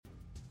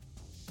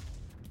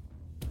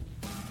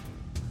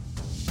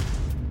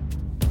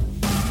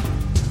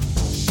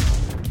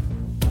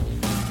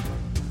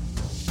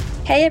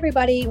Hey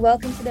everybody,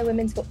 welcome to the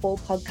Women's Football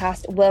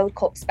Podcast World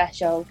Cup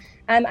Special.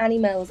 I'm Annie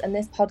Mills and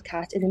this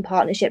podcast is in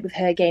partnership with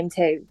Her Game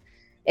Too.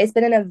 It's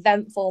been an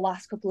eventful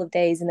last couple of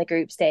days in the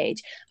group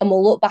stage and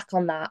we'll look back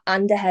on that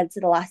and ahead to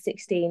the last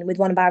 16 with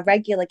one of our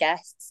regular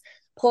guests,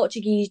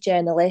 Portuguese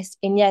journalist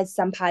Inês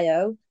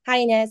Sampaio. Hi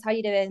Inês, how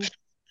you doing?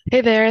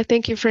 Hey there,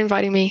 thank you for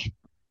inviting me.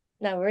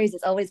 No worries,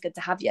 it's always good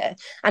to have you.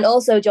 And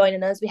also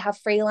joining us, we have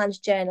freelance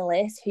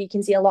journalist who you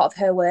can see a lot of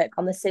her work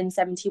on the Sin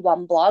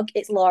 71 blog.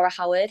 It's Laura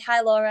Howard.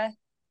 Hi Laura.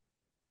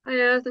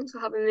 Hiya, thanks for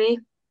having me.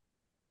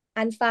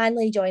 And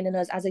finally, joining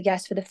us as a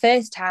guest for the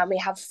first time, we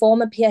have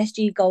former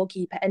PSG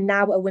goalkeeper and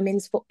now a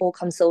women's football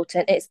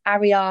consultant. It's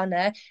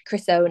Ariana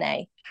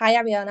Crisone. Hi,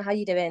 Ariana. How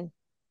you doing?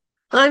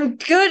 I'm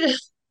good.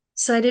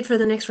 Excited for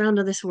the next round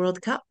of this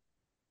World Cup.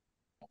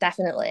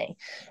 Definitely.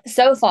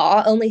 So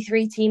far, only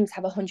three teams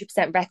have a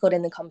 100% record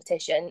in the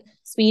competition: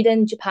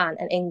 Sweden, Japan,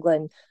 and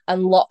England,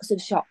 and lots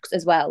of shocks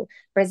as well.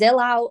 Brazil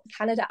out,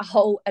 Canada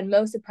out, and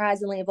most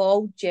surprisingly of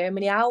all,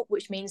 Germany out,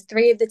 which means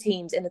three of the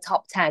teams in the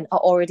top 10 are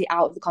already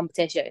out of the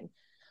competition.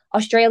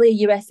 Australia,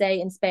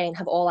 USA, and Spain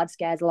have all had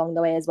scares along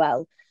the way as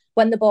well.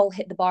 When the ball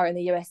hit the bar in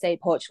the USA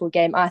Portugal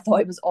game, I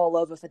thought it was all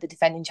over for the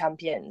defending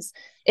champions.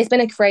 It's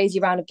been a crazy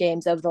round of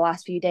games over the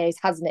last few days,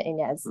 hasn't it,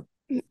 Inez?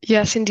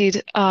 Yes,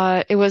 indeed.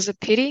 It was a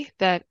pity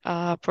that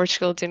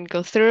Portugal didn't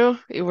go through.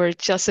 We were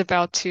just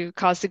about to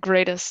cause the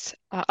greatest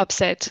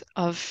upset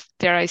of,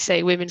 dare I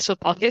say, women's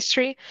football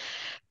history,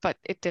 but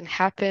it didn't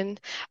happen.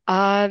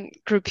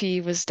 Group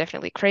E was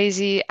definitely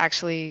crazy.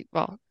 Actually,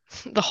 well,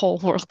 the whole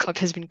World Cup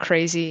has been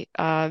crazy.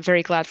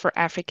 Very glad for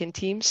African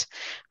teams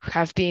who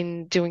have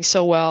been doing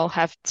so well,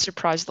 have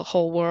surprised the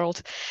whole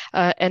world,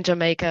 and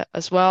Jamaica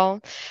as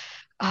well.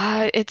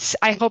 I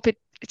hope it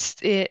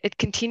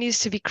continues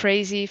to be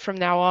crazy from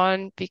now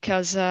on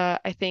because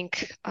I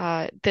think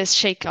this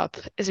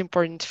shakeup is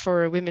important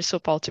for women's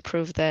football to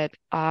prove that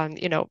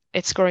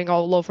it's growing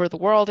all over the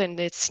world and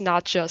it's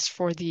not just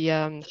for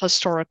the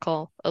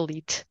historical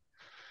elite.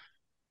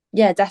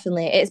 Yeah,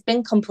 definitely. It's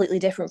been completely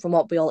different from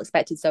what we all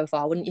expected so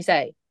far, wouldn't you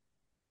say?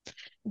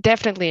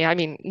 Definitely. I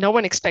mean, no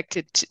one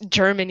expected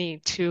Germany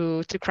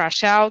to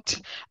crash out.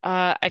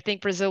 I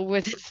think Brazil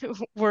would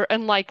were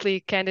unlikely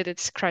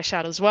candidates to crash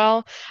out as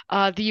well.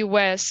 The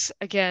US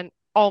again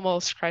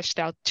almost crashed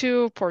out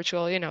too.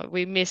 Portugal,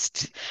 we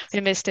missed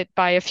it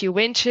by a few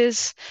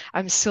inches.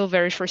 I'm still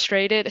very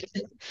frustrated.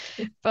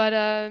 But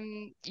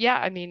yeah,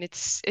 I mean,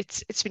 it's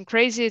been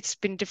crazy. It's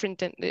been different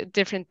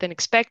than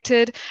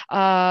expected.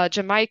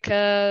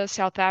 Jamaica,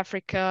 South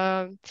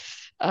Africa,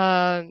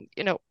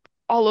 you know,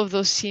 all of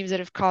those teams that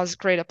have caused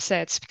great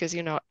upsets because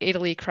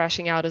Italy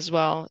crashing out as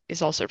well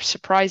is also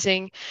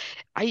surprising.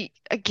 I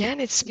again,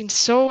 it's been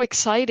so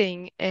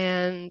exciting,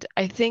 and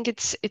I think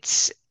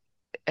it's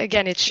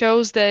again, it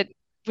shows that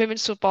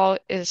women's football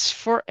is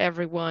for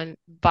everyone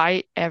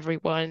by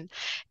everyone,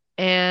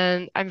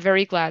 and I'm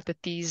very glad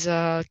that these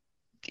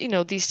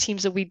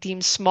teams that we deem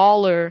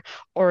smaller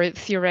or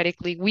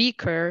theoretically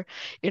weaker,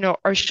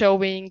 are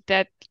showing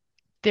that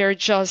they're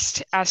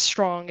just as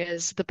strong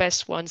as the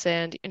best ones.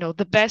 And,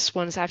 the best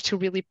ones have to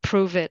really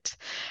prove it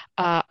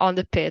on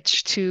the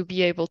pitch to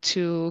be able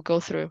to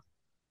go through.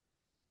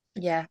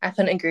 Yeah, I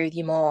couldn't agree with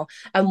you more.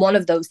 And one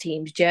of those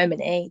teams,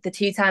 Germany, the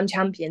two-time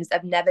champions,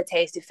 have never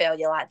tasted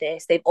failure like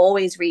this. They've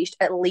always reached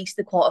at least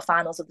the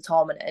quarterfinals of the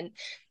tournament.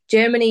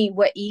 Germany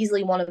were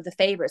easily one of the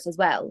favourites as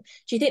well.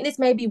 Do you think this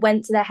maybe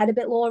went to their head a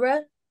bit,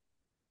 Laura?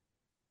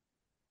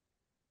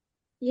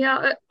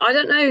 Yeah, I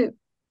don't know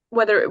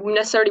whether it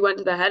necessarily went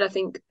to their head. I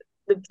think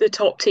the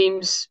top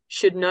teams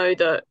should know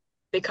that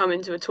they come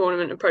into a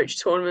tournament, approach a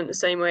tournament the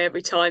same way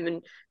every time,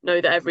 and know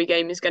that every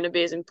game is going to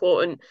be as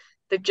important.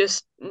 They've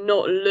just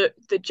not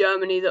looked the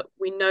Germany that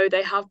we know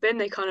they have been.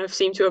 They kind of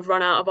seem to have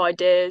run out of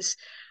ideas.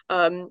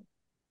 Um,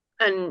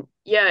 and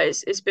yeah,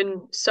 it's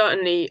been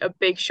certainly a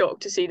big shock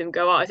to see them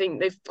go out. I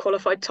think they've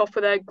qualified top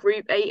of their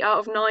group 8 out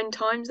of 9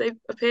 times they've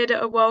appeared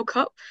at a World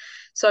Cup.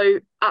 So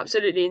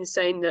absolutely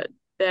insane that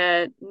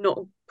they're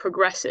not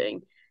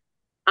progressing.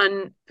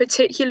 And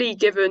particularly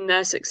given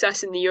their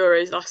success in the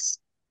Euros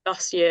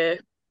last year,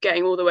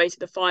 getting all the way to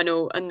the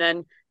final and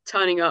then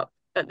turning up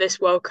at this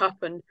World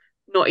Cup and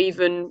not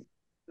even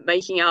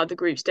making out of the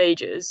group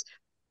stages.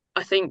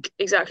 I think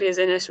exactly as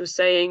Ines was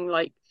saying,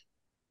 like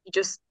he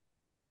just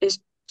it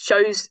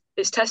shows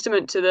it's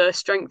testament to the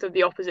strength of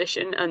the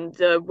opposition and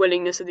the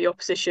willingness of the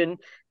opposition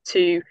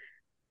to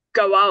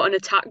go out and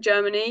attack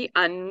Germany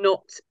and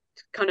not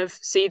kind of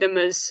see them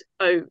as,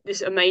 oh,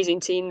 this amazing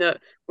team that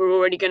we're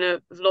already going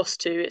to have lost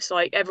to. It's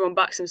like everyone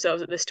backs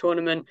themselves at this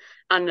tournament,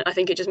 and I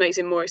think it just makes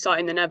it more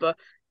exciting than ever.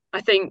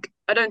 I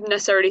don't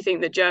necessarily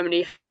think that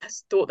Germany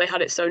has thought they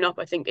had it sewn up.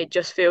 I think it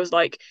just feels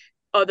like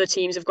other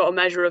teams have got a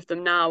measure of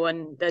them now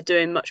and they're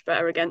doing much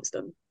better against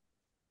them.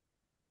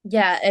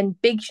 Yeah, and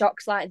big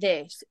shocks like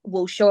this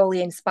will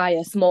surely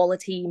inspire smaller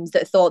teams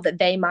that thought that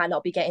they might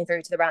not be getting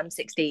through to the round of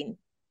 16.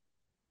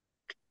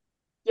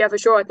 Yeah, for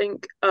sure. I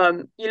think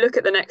you look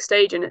at the next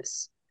stage and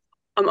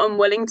I'm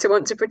unwilling to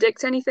want to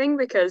predict anything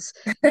because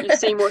you've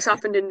seen what's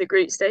happened in the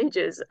group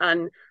stages,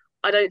 and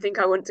I don't think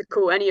I want to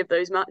call any of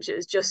those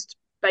matches just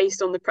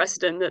based on the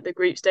precedent that the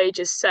group stage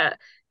has set.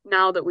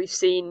 Now that we've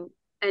seen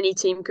any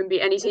team can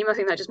beat any team, I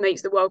think that just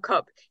makes the World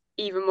Cup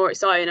even more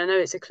exciting. I know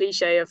it's a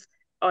cliche of,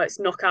 oh, it's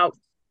knockout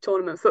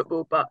tournament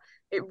football, but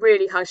it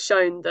really has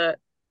shown that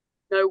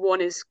no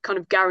one is kind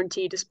of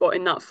guaranteed a spot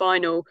in that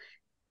final.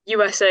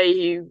 USA,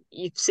 who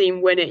you've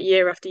seen win it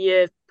year after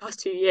year, past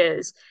 2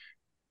 years,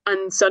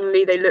 and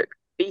suddenly they look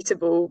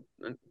beatable,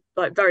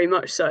 like very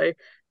much so.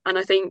 And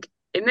I think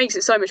it makes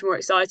it so much more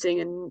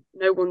exciting, and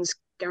no one's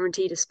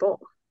guaranteed a spot.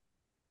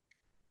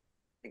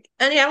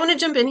 And yeah, I want to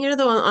jump in here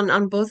though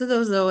on both of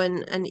those though,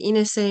 and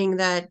Ines saying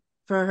that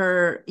for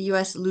her,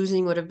 US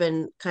losing would have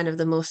been kind of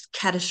the most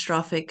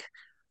catastrophic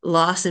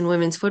loss in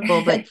women's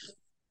football. But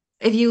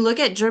if you look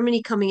at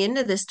Germany coming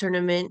into this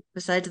tournament,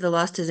 besides the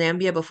loss to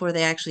Zambia before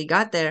they actually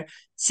got there,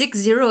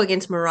 6-0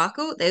 against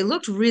Morocco, they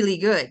looked really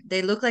good.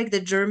 They looked like the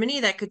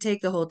Germany that could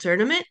take the whole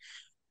tournament.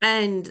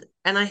 And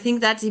I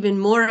think that's even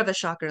more of a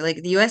shocker.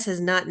 Like the US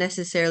has not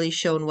necessarily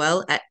shown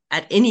well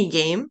at any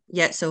game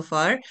yet so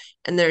far.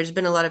 And there's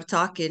been a lot of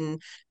talk in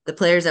the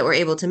players that were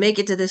able to make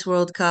it to this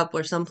World Cup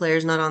or some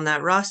players not on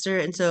that roster.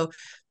 And so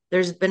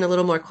there's been a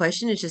little more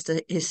question. It's just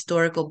a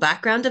historical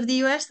background of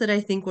the US that I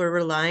think we're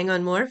relying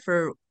on more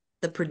for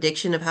the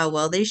prediction of how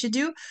well they should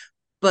do.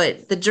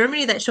 But the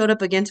Germany that showed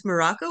up against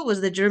Morocco was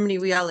the Germany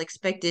we all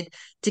expected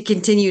to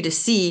continue to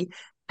see.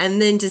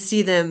 And then to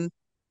see them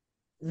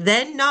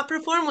then not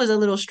perform was a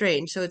little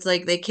strange. So it's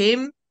like they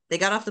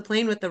got off the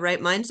plane with the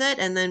right mindset,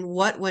 and then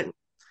what went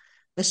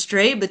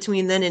astray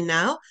between then and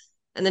now?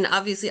 And then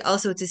obviously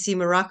also to see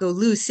Morocco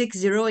lose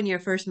 6-0 in your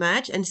first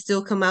match and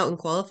still come out and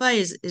qualify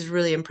is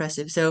really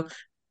impressive. So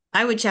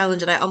I would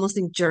challenge it. I almost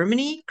think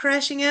Germany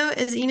crashing out,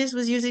 as Ines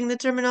was using the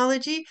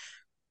terminology,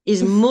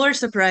 is more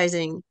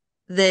surprising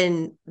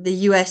than the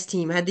US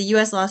team. Had the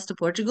US lost to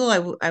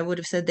Portugal, I would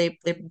have said they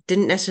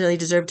didn't necessarily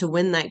deserve to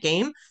win that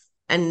game.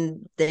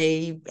 And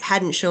they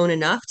hadn't shown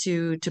enough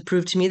to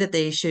prove to me that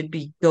they should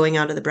be going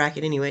out of the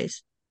bracket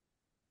anyways.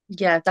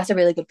 Yeah, that's a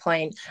really good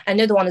point.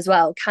 Another one as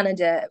well,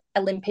 Canada,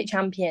 Olympic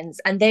champions,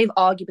 and they've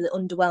arguably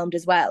underwhelmed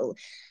as well.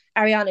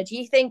 Ariana, do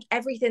you think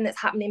everything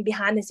that's happening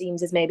behind the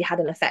scenes has maybe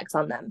had an effect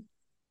on them?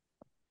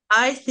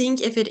 I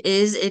think if it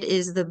is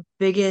the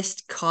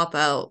biggest cop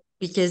out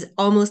because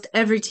almost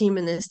every team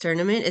in this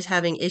tournament is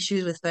having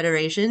issues with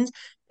federations.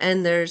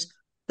 And there's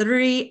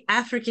 3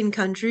 African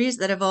countries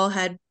that have all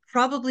had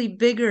probably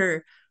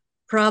bigger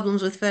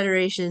problems with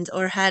federations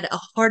or had a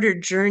harder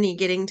journey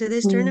getting to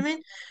this Mm.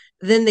 tournament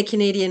than the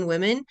Canadian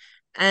women.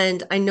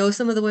 And I know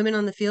some of the women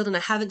on the field, and I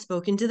haven't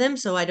spoken to them,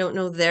 so I don't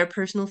know their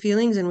personal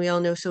feelings. And we all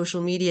know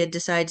social media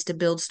decides to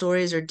build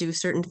stories or do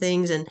certain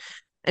things, and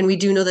we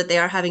do know that they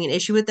are having an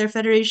issue with their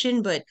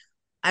federation. But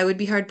I would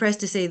be hard pressed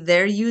to say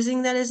they're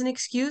using that as an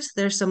excuse.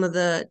 They're some of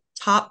the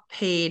top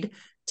paid,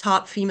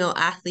 top female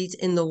athletes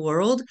in the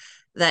world.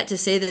 That to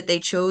say that they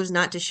chose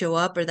not to show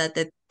up or that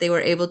they were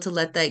able to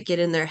let that get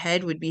in their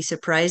head would be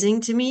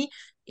surprising to me.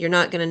 You're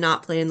not going to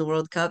not play in the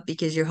World Cup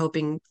because you're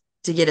hoping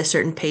to get a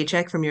certain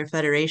paycheck from your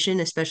federation,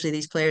 especially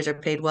these players are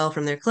paid well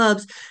from their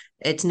clubs.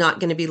 It's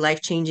not going to be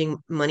life-changing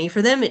money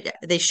for them.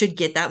 They should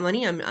get that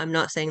money. I'm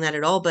not saying that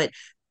at all, but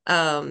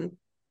um,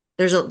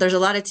 there's a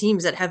lot of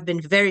teams that have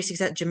been very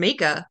successful.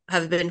 Jamaica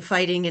have been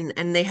fighting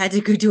and they had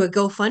to go do a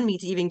GoFundMe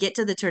to even get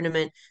to the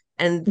tournament.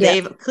 And Yeah.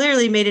 they've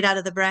clearly made it out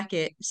of the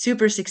bracket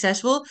super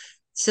successful.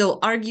 So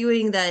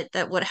arguing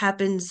that what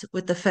happens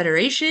with the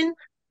federation,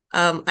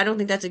 I don't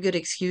think that's a good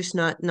excuse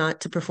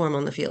not to perform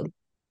on the field.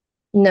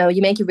 No,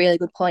 you make a really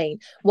good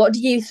point. What do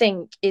you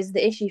think is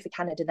the issue for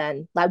Canada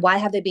then? Like, why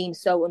have they been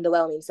so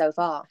underwhelming so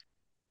far?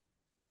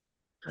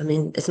 I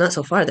mean, it's not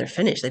so far. They're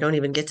finished. They don't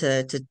even get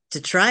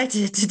to try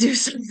to do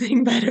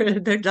something better.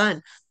 They're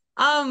done.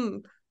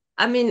 Um,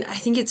 I mean, I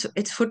think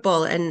it's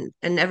football and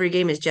every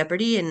game is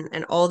Jeopardy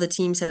and all the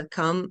teams have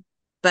come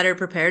better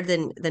prepared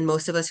than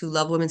most of us who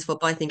love women's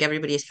football. I think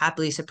everybody is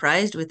happily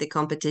surprised with the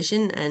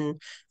competition and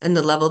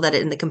the level that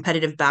and the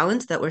competitive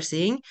balance that we're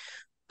seeing.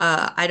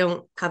 I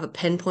don't have a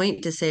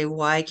pinpoint to say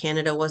why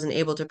Canada wasn't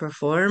able to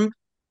perform.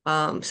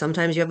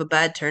 Sometimes you have a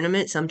bad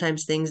tournament,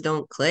 sometimes things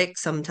don't click,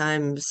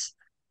 sometimes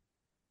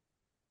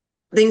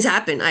things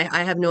happen.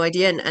 I have no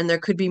idea. And there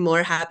could be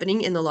more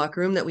happening in the locker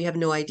room that we have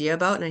no idea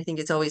about. And I think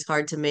it's always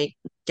hard to make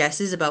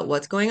guesses about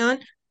what's going on.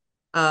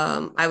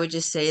 I would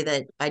just say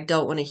that I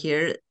don't want to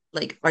hear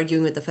like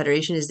arguing with the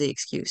federation is the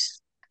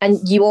excuse. And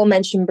you all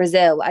mentioned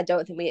Brazil. I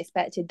don't think we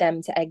expected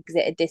them to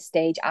exit at this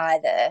stage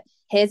either.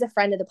 Here's a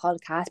friend of the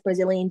podcast,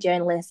 Brazilian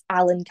journalist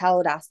Alan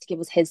Caldas, to give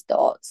us his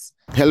thoughts.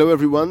 Hello,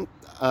 everyone.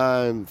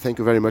 Thank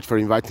you very much for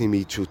inviting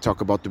me to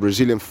talk about the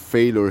Brazilian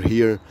failure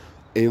here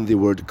in the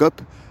World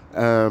Cup.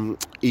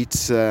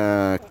 It's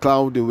a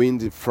cloudy,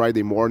 windy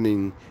Friday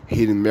morning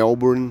here in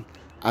Melbourne.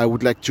 I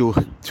would like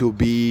to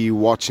be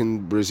watching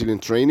Brazilian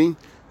training,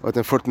 but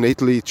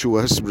unfortunately to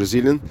us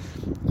Brazilian,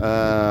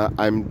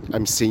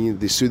 I'm seeing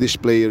the Swedish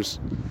players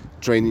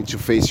training to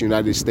face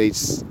United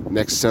States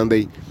next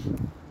Sunday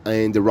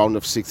in the round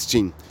of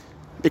 16.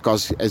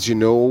 Because, as you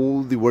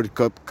know, the World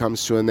Cup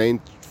comes to an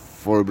end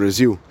for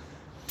Brazil.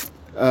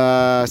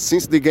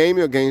 Since the game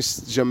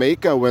against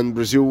Jamaica, when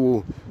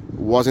Brazil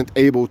wasn't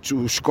able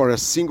to score a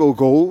single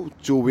goal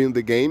to win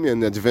the game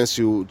and advance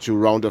to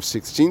round of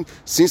 16,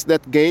 since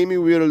that game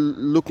we are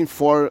looking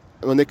for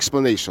an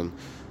explanation,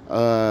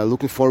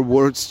 looking for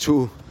words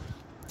to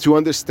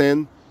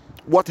understand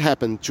what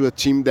happened to a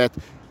team that,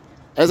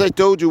 as I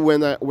told you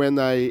when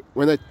I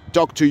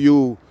talked to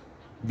you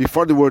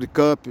before the World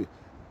Cup,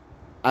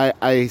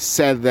 I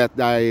said that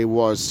I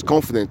was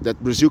confident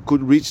that Brazil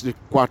could reach the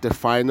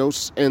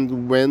quarterfinals,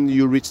 and when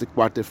you reach the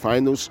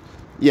quarterfinals,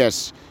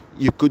 yes,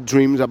 you could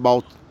dream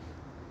about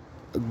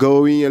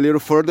going a little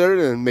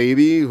further and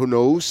maybe, who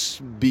knows,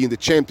 being the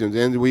champions.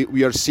 And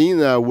we are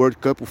seeing a World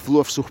Cup full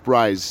of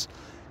surprise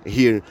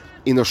here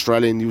in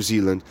Australia and New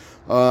Zealand.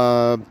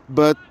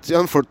 But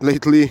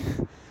unfortunately,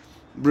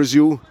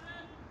 Brazil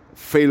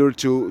failed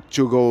to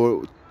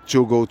go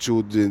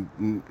to the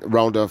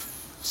round of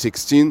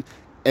 16.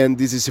 And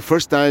this is the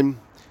first time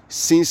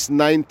since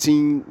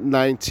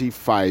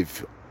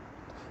 1995.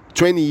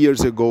 20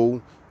 years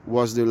ago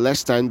was the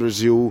last time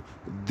Brazil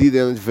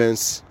didn't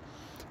advance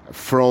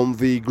from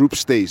the group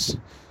stage.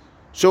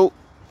 So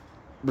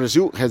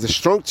Brazil has a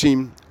strong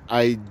team.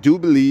 I still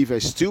believe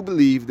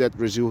that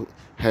Brazil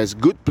has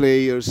good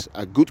players,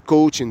 a good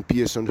coach in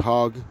Pearson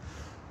Hogg.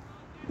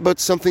 But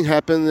something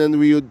happened and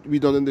we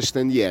don't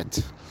understand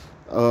yet.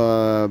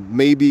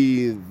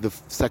 Maybe the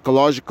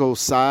psychological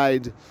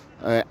side,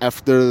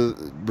 after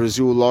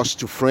Brazil lost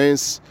to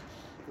France,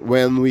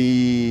 when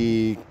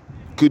we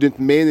couldn't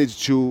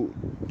manage to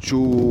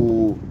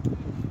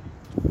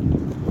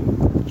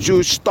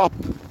stop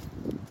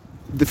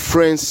the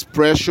France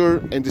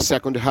pressure in the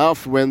second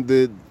half when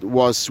it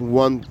was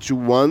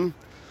 1-1,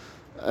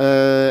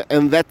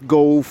 and that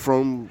goal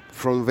from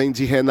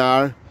Wendy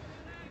Renard,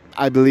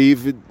 I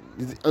believe, it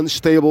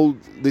unstable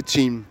the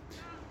team.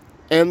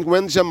 And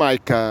when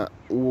Jamaica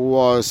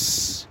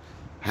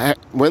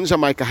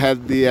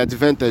had the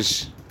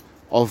advantage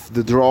of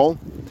the draw,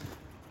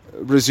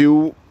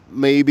 Brazil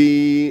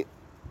maybe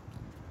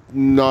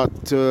not,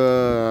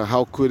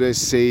 how could I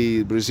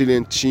say,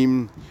 Brazilian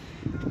team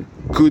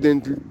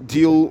couldn't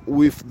deal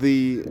with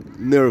the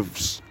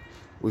nerves,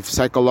 with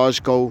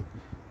psychological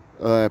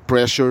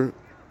pressure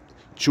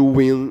to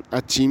win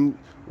a team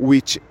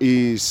which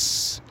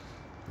is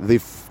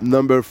the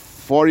number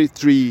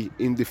 43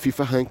 in the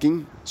FIFA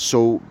ranking.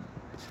 So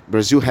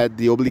Brazil had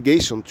the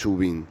obligation to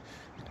win.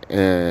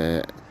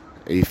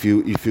 If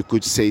you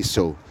could say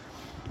so.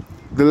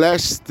 The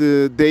last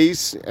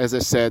days, as I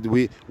said,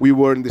 we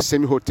were in the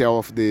same hotel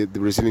of the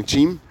Brazilian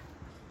team.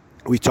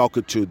 We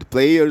talked to the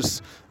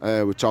players,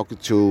 we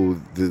talked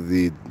to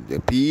the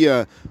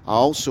PIA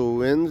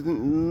also,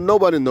 and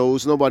nobody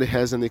knows, nobody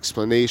has an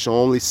explanation,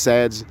 only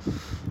said.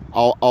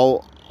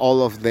 All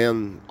of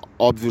them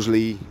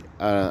obviously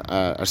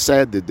are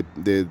sad.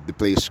 The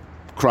players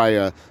cry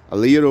a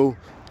little,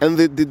 and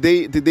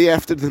the day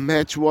after the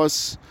match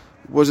was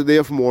a day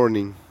of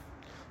mourning,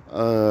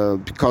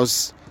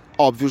 because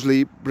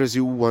obviously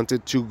Brazil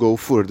wanted to go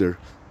further.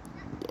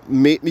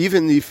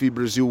 Even if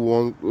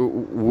Brazil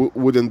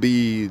wouldn't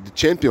be the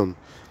champion,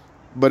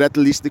 but at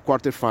least the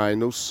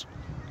quarterfinals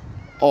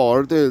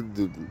or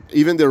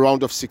even the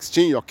round of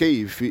 16.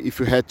 Okay, if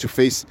you had to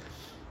face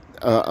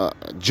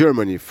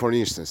Germany, for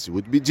instance, it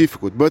would be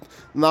difficult. But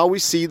now we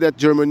see that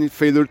Germany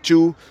failed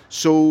too.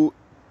 So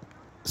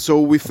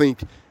we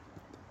think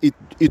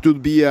it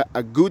would be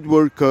a good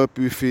World Cup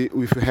if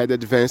we had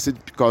advanced,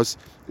 because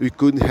we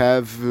could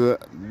have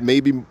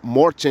maybe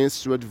more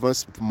chance to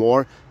advance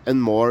more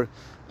and more.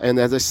 And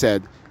as I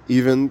said,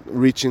 even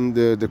reaching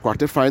the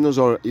quarterfinals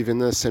or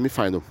even a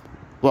semi-final.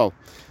 Well,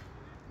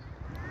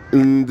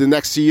 in the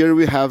next year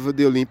we have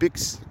the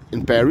Olympics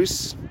in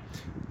Paris.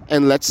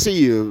 And let's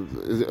see,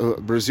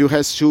 Brazil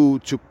has to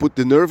put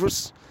the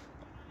nerves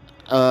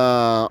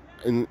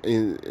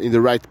in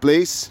the right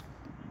place.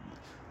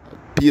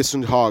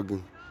 Pearson Hogg,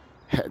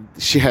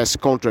 she has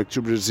contract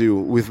to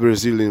Brazil with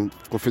Brazilian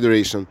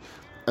Confederation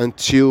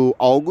until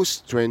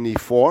August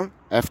 24,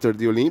 after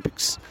the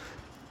Olympics.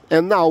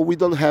 And now we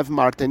don't have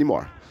Marta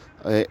anymore.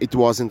 It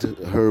wasn't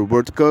her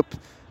World Cup.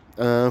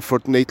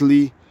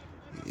 Unfortunately,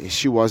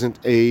 she wasn't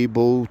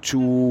able to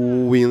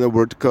win a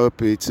World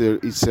Cup. It's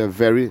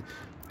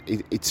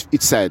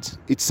sad.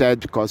 It's sad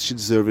because she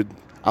deserved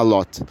a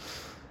lot.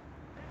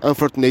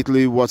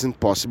 Unfortunately, it wasn't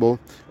possible.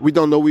 We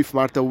don't know if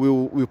Marta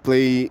will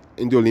play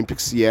in the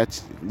Olympics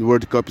yet. The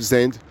World Cup is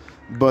end,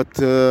 but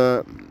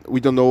we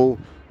don't know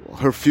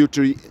her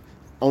future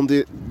on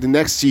the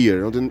next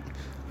year.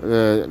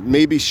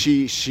 Maybe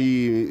she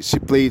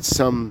played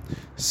some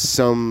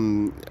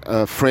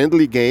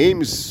friendly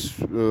games,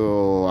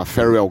 a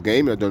farewell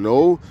game. I don't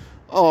know.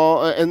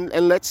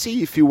 And let's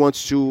see if he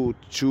wants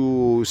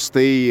to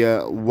stay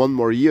one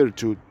more year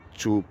to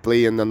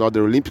play in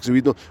another Olympics.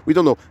 We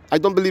don't know. I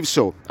don't believe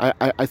so.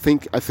 I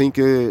think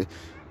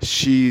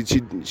she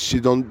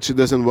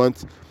doesn't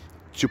want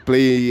to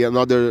play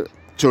another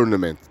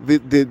tournament.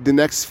 The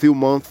next few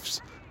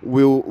months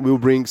will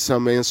bring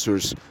some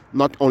answers,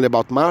 not only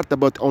about Marta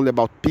but only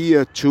about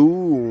Pia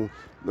too,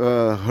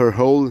 her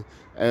role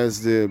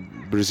as the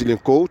Brazilian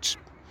coach.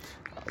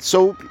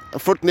 So,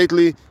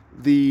 unfortunately,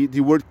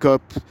 the World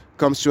Cup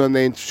comes to an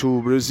end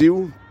to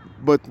Brazil,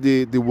 but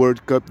the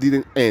World Cup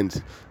didn't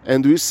end.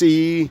 And we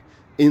see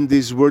in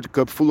this World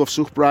Cup full of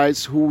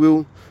surprise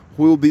who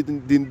will be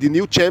the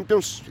new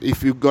champions.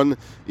 If you're gonna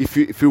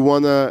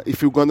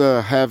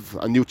have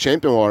a new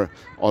champion,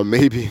 or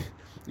maybe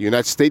the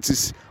United States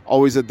is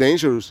always a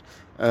dangerous.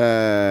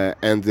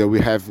 And we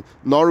have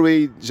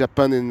Norway,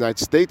 Japan, and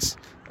United States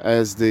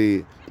as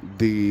the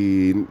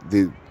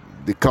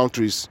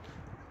countries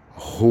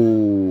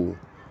who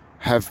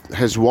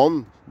has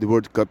won the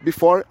World Cup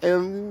before,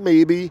 and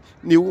maybe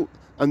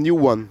a new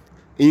one.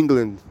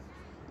 England,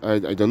 I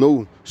don't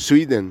know.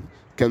 Sweden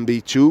can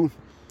be too.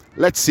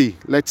 Let's see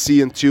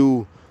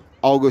until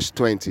August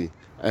 20,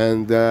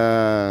 and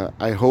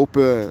I hope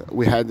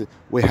we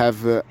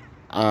have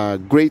a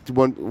great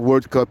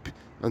World Cup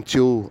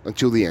until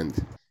the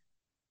end.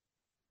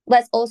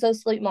 Let's also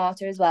salute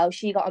Marta as well.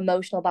 She got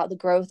emotional about the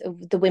growth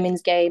of the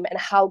women's game and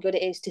how good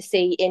it is to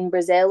see in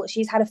Brazil.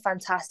 She's had a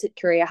fantastic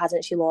career,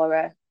 hasn't she,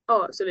 Laura?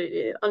 Oh,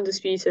 absolutely.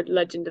 Undisputed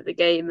legend of the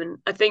game. And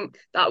I think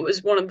that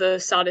was one of the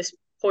saddest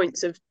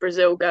points of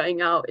Brazil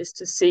going out, is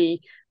to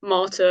see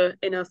Marta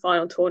in her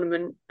final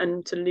tournament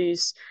and to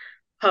lose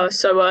her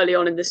so early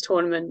on in this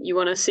tournament. You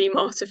want to see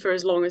Marta for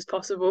as long as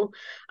possible.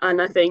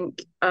 And I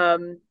think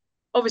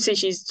obviously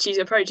she's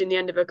approaching the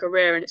end of her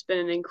career, and it's been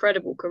an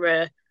incredible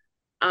career.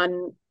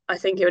 And I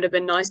think it would have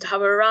been nice to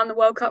have her around the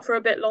World Cup for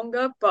a bit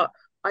longer, but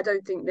I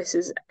don't think this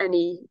is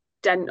any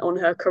dent on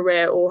her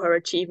career or her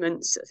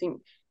achievements. I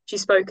think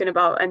she's spoken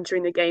about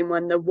entering the game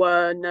when there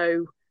were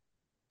no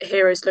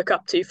heroes to look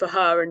up to for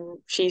her, and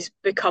she's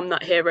become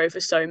that hero for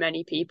so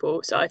many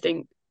people. So I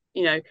think,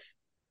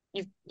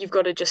 you've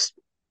got to just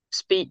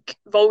speak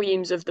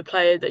volumes of the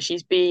player that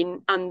she's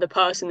been and the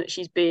person that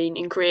she's been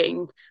in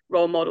creating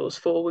role models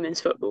for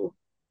women's football.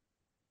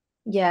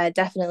 Yeah,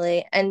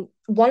 definitely. And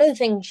one of the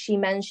things she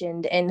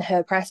mentioned in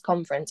her press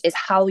conference is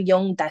how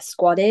young their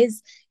squad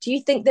is. Do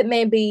you think that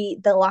maybe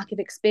the lack of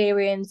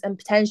experience and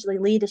potentially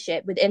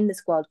leadership within the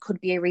squad could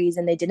be a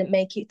reason they didn't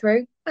make it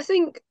through? I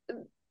think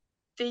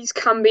these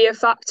can be a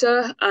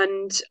factor,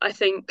 and I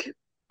think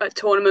at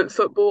tournament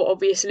football,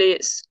 obviously,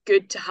 it's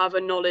good to have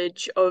a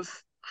knowledge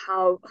of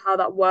how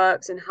that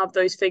works and have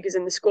those figures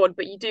in the squad.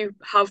 But you do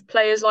have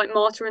players like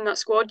Marta in that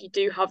squad. You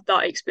do have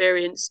that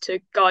experience to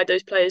guide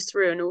those players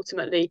through, and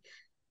ultimately,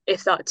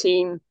 if that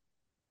team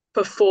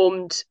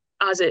performed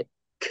as it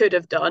could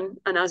have done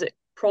and as it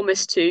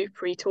promised to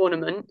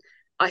pre-tournament,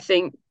 I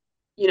think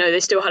they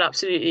still had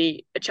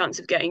absolutely a chance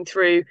of getting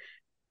through.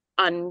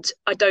 And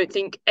I don't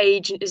think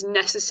age is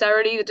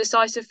necessarily the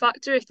decisive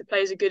factor. If the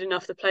players are good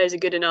enough, the players are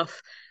good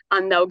enough,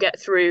 and they'll get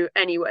through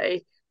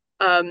anyway.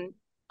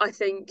 I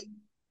think,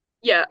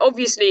 yeah,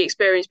 obviously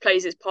experience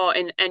plays its part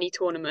in any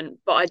tournament,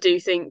 but I do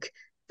think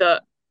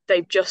that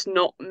they've just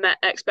not met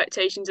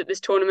expectations at this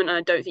tournament, and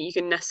I don't think you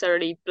can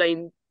necessarily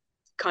blame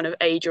kind of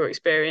age or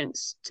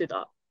experience to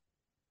that.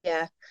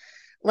 Yeah.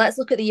 Let's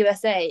look at the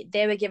USA.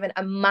 They were given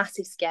a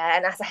massive scare,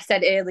 and as I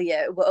said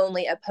earlier, we're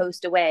only a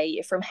post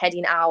away from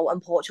heading out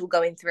and Portugal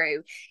going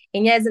through.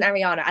 Inez and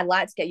Ariana, I'd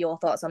like to get your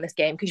thoughts on this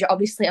game because you're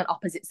obviously on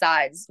opposite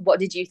sides. What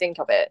did you think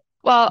of it?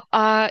 Well,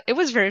 it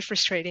was very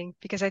frustrating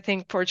because I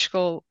think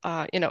Portugal,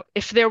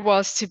 if there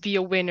was to be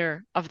a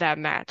winner of that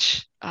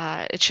match,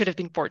 it should have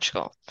been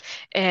Portugal.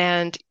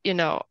 And,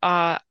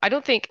 I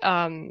don't think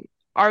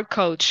our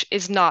coach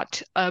is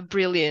not a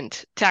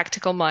brilliant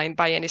tactical mind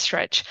by any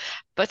stretch,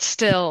 but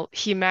still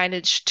he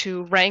managed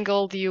to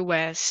wrangle the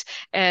US.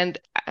 And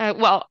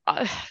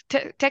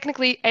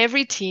technically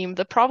every team,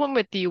 the problem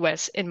with the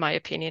US, in my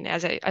opinion,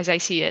 as I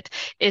see it,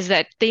 is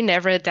that they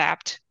never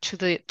adapt to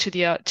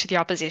the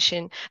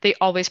opposition. They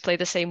always play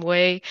the same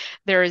way.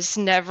 There is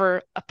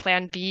never a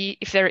plan B,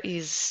 if there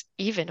is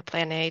even a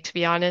plan A, to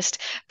be honest.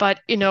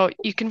 But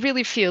you can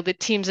really feel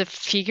that teams have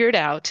figured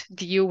out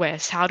the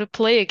US, how to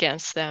play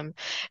against them,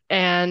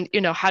 and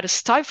how to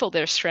stifle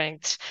their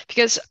strengths,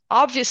 because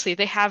obviously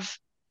they have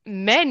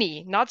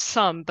many, not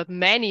some, but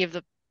many of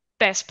the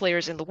best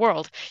players in the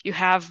world. You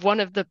have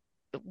one of the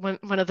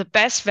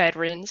best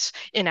veterans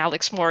in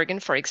Alex Morgan,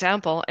 for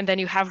example, and then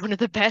you have one of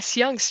the best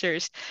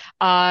youngsters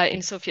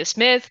in Sophia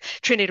Smith,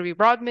 Trinity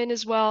Rodman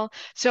as well.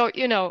 So,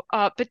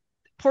 but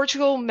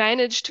Portugal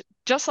managed,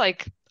 just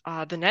like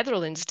the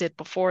Netherlands did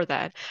before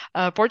that,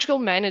 Portugal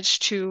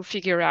managed to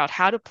figure out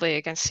how to play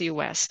against the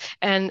US,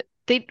 and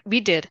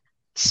we did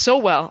so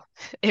well.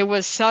 It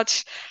was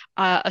such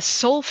a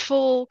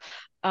soulful,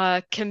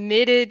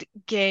 committed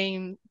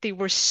game. They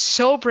were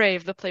so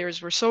brave. The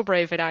players were so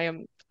brave, and I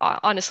am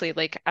honestly,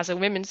 like, as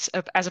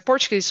a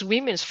Portuguese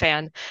women's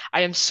fan,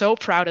 I am so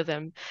proud of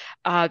them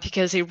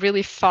because they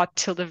really fought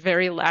till the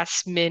very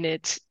last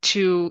minute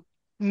to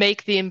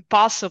make the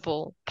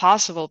impossible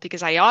possible,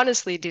 because I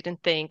honestly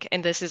didn't think,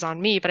 and this is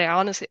on me, but I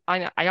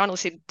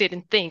honestly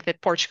didn't think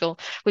that Portugal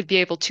would be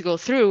able to go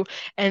through,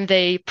 and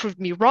they proved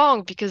me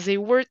wrong because they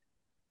were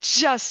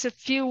just a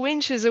few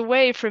inches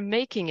away from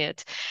making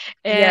it.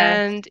 Yeah.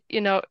 And,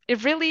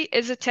 it really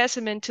is a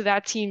testament to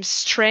that team's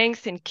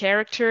strength and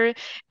character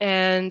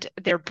and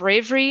their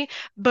bravery,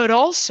 but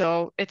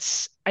also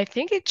I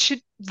think it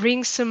should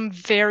ring some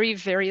very,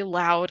 very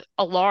loud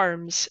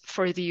alarms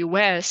for the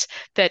US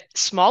that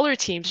smaller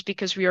teams,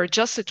 because we are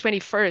just the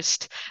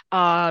 21st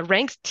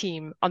ranked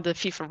team on the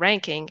FIFA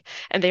ranking,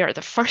 and they are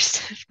the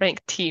first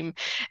ranked team,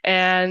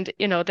 and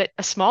that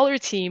a smaller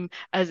team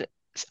as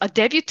a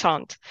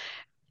debutante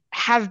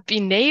have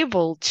been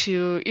able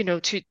to,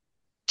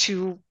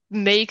 to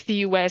make the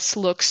US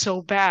look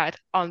so bad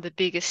on the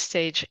biggest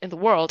stage in the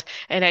world.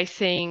 And I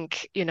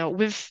think,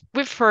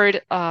 we've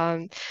heard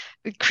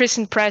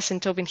Kristen Press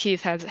and Tobin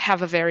Heath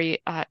have a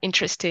very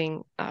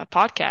interesting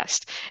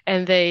podcast,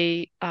 and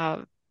they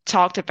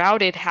talked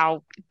about it,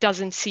 how it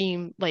doesn't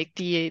seem like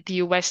the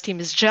US team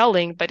is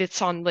gelling, but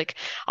it's on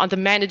the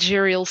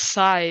managerial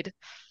side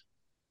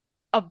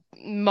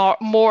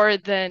more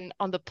than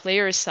on the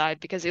player side,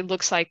 because it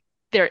looks like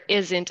there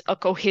isn't a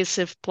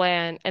cohesive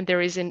plan and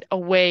there isn't a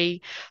way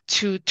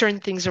to turn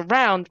things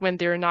around when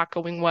they're not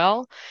going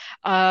well.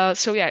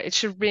 So yeah, it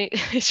should ring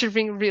it should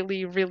ring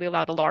really, really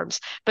loud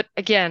alarms. But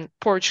again,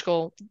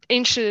 Portugal,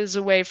 inches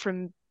away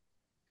from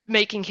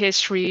making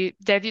history,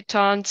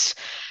 debutantes,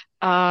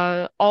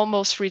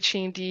 almost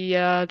reaching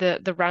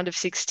the round of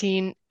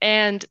 16,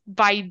 and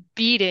by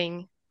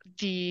beating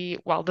the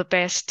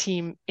best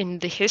team in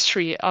the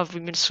history of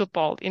women's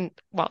football,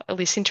 at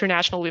least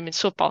international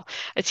women's football,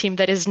 a team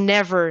that has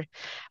never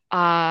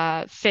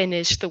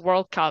finished the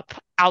World Cup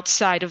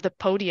outside of the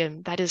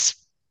podium.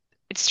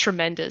 It's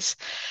tremendous.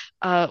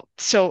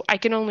 So I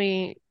can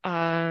only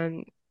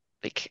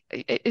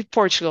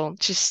Portugal,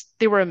 just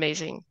they were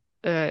amazing.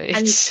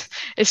 And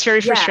it's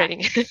very yeah,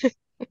 frustrating.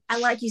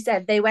 and like you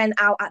said, they went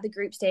out at the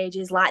group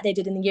stages like they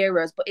did in the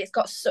Euros, but it's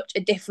got such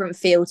a different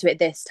feel to it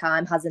this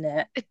time, hasn't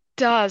it?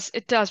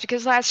 It does,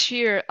 because last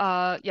year,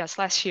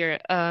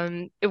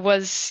 it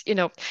was,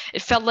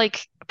 it felt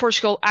like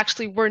Portugal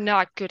actually were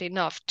not good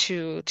enough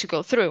to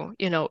go through.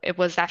 It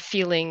was that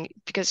feeling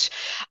because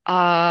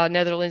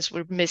Netherlands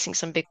were missing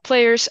some big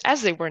players,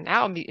 as they were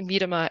now.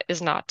 Miedema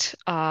is not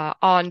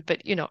on,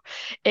 but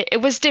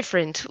it was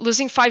different.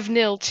 Losing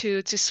 5-0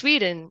 to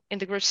Sweden in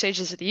the group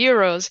stages of the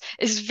Euros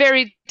is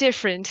very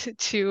different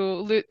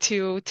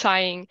to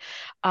tying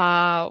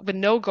with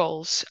no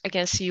goals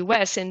against the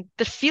US. And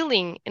the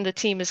feeling in the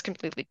team is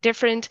completely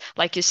different.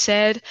 Like you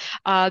said,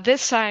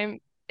 this time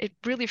it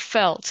really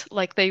felt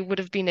like they would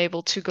have been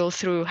able to go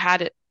through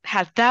had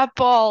that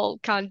ball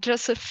gone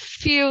just a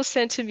few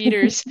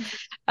centimeters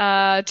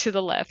to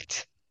the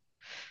left.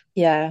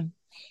 Yeah.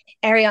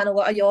 Ariana,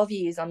 what are your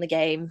views on the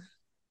game?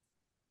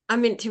 I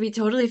mean, to be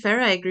totally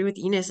fair, I agree with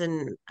Ines,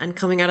 and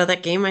coming out of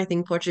that game, I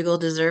think Portugal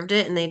deserved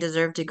it, and they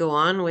deserved to go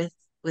on with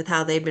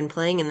how they've been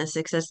playing and the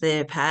success they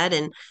have had.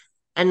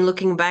 And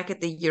looking back at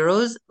the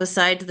Euros,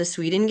 besides the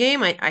Sweden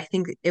game, I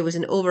think it was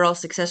an overall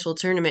successful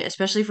tournament,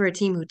 especially for a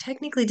team who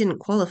technically didn't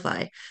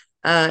qualify.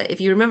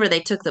 If you remember, they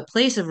took the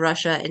place of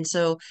Russia, and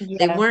so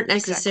they Yeah. weren't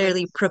Exactly.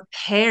 necessarily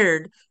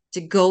prepared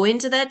to go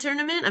into that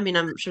tournament. I mean,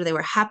 I'm sure they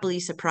were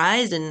happily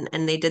surprised,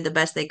 and they did the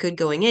best they could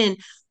going in.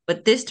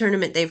 But this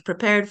tournament they've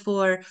prepared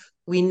for.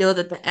 We know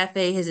that the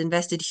FA has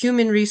invested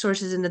human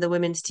resources into the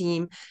women's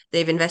team.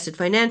 They've invested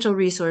financial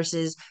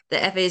resources. The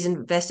FA has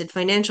invested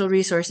financial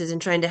resources in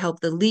trying to help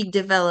the league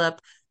develop.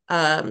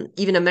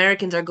 Even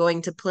Americans are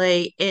going to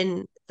play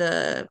in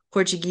the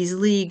Portuguese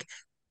league.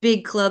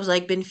 Big clubs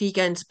like Benfica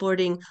and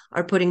Sporting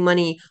are putting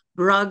money.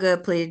 Braga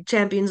played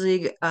Champions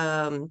League.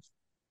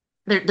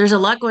 There's a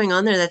lot going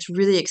on there that's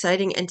really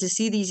exciting. And to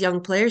see these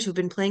young players who've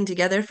been playing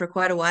together for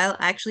quite a while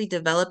actually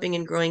developing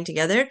and growing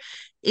together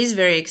is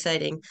very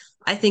exciting.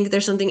 I think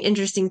there's something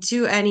interesting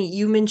too, Annie.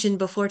 You mentioned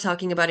before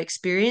talking about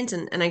experience,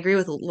 and I agree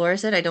with what Laura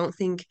said. I don't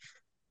think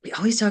we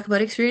always talk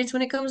about experience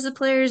when it comes to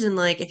players. And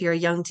like if you're a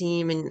young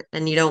team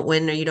and you don't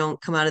win or you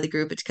don't come out of the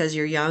group, it's because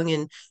you're young.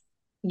 And I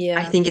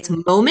Yeah. think it's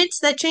moments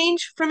that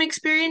change from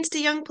experience to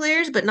young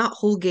players, but not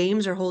whole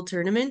games or whole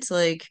tournaments.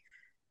 Like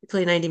you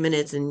play 90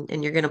 minutes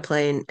and you're gonna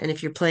play, and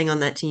if you're playing on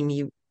that team,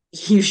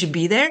 you should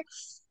be there.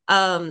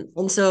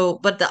 And so,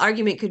 but the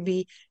argument could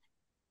be,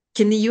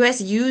 can the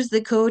US use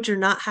the coach or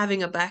not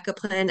having a backup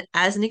plan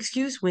as an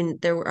excuse when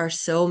there are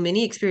so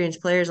many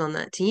experienced players on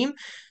that team?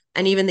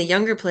 And even the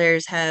younger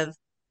players have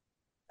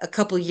a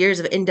couple years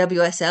of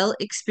NWSL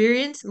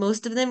experience,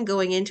 most of them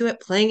going into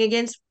it playing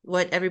against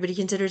what everybody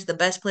considers the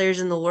best players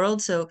in the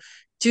world. So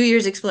 2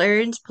 years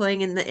experience playing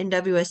in the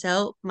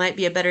NWSL might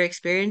be a better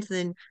experience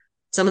than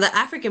some of the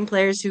African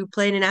players who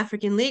play in an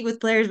African league with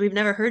players we've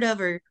never heard of,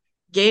 or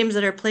games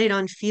that are played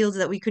on fields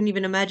that we couldn't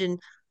even imagine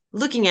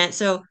looking at.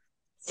 So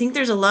I think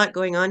there's a lot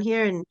going on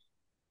here,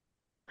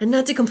 and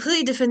not to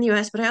completely defend the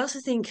US, but I also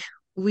think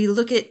we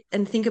look at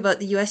and think about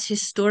the US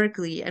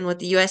historically and what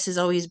the US has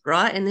always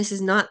brought. And this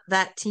is not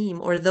that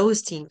team or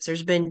those teams.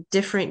 There's been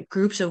different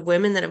groups of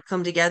women that have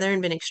come together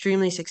and been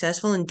extremely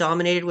successful and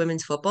dominated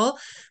women's football.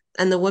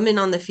 And the women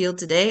on the field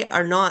today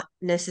are not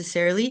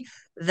necessarily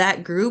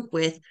that group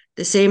with the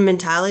the same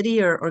mentality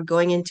or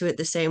going into it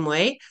the same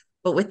way.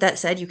 But with that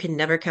said, you can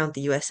never count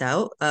the US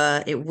out.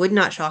 It would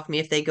not shock me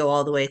if they go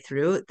all the way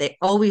through. They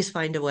always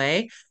find a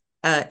way.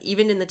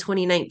 Even in the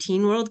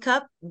 2019 World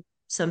Cup,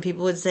 some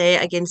people would say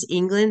against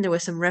England, there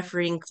was some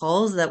refereeing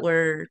calls that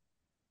were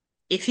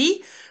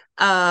iffy.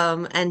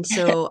 And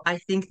so I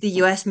think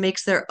the US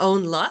makes their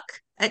own luck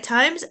at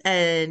times,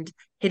 and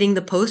hitting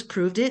the post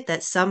proved it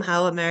that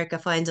somehow America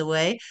finds a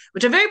way,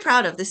 which I'm very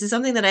proud of. This is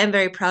something that I am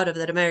very proud of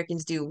that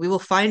Americans do. We will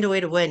find a way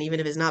to win, even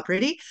if it's not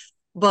pretty.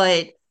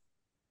 But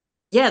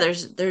yeah,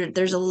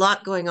 there's a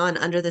lot going on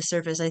under the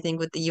surface, I think,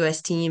 with the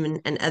US team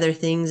and other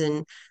things,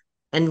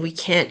 and we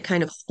can't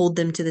kind of hold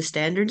them to the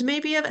standards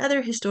maybe of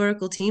other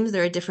historical teams.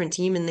 They're a different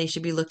team and they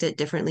should be looked at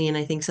differently. And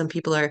I think some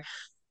people are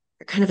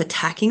kind of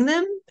attacking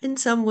them in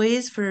some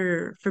ways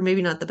for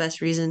maybe not the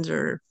best reasons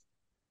or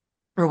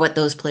what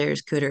those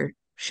players could or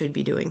should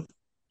be doing.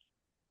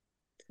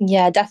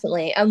 Yeah,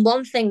 definitely. And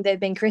one thing they've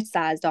been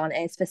criticised on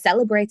is for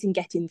celebrating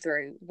getting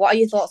through. What are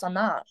your thoughts on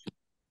that?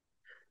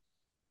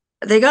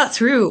 They got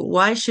through.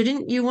 Why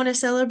shouldn't you want to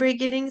celebrate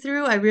getting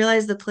through? I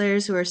realize the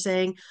players who are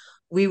saying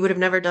we would have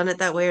never done it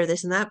that way or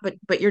this and that,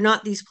 but you're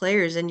not these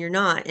players and you're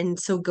not. And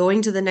so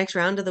going to the next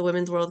round of the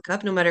Women's World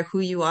Cup, no matter who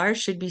you are,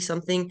 should be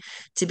something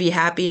to be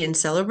happy and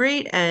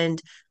celebrate. And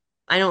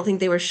I don't think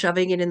they were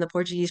shoving it in the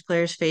Portuguese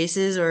players'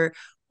 faces or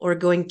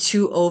going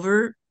too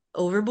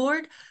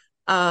overboard.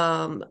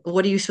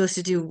 What are you supposed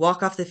to do?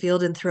 Walk off the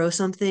field and throw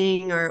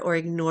something or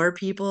ignore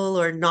people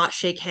or not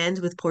shake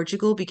hands with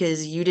Portugal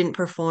because you didn't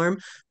perform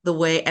the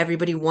way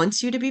everybody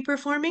wants you to be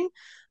performing?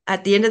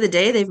 At the end of the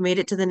day, they've made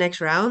it to the next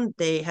round.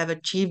 They have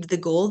achieved the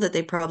goal that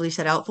they probably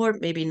set out for,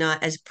 maybe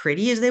not as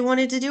pretty as they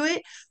wanted to do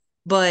it,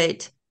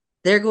 but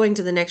they're going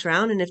to the next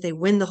round. And if they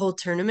win the whole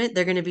tournament,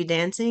 they're going to be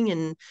dancing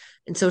and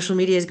social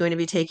media is going to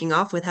be taking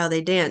off with how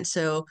they dance.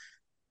 So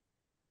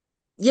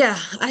yeah,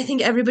 I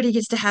think everybody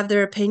gets to have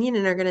their opinion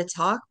and are going to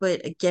talk.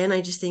 But again,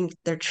 I just think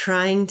they're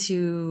trying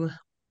to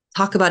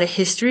talk about a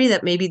history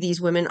that maybe these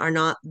women are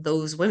not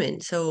those women.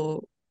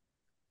 So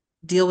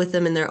deal with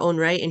them in their own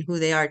right and who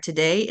they are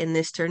today in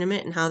this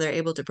tournament and how they're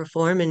able to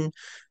perform and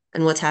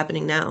what's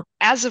happening now.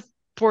 As a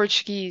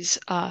Portuguese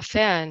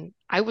fan,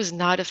 I was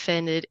not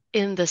offended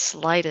in the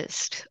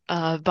slightest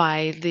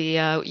by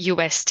the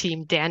US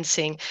team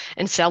dancing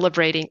and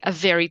celebrating a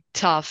very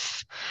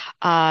tough,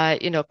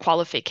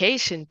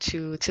 qualification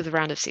to the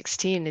round of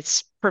 16.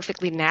 It's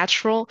perfectly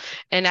natural,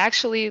 and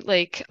actually,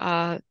 like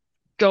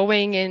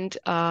going and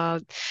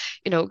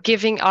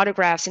giving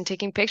autographs and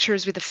taking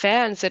pictures with the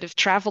fans that have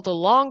traveled a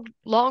long,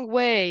 long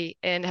way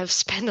and have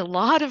spent a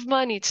lot of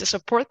money to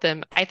support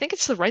them. I think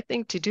it's the right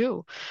thing to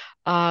do.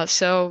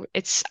 So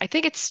I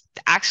think it's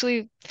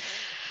actually,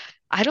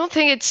 I don't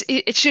think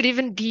it should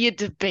even be a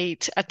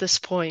debate at this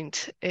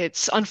point.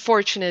 It's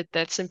unfortunate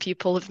that some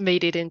people have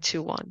made it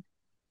into one.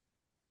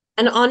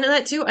 And on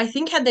that too, I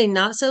think had they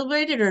not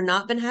celebrated or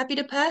not been happy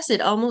to pass,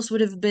 it almost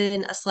would have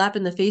been a slap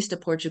in the face to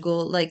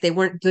Portugal. Like they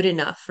weren't good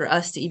enough for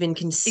us to even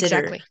consider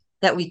Exactly.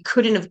 that we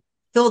couldn't have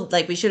killed,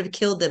 like we should have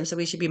killed them, so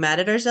we should be mad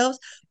at ourselves.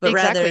 But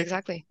Exactly, rather,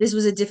 exactly. this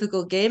was a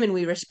difficult game and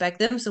we respect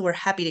them, so we're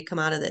happy to come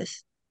out of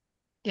this.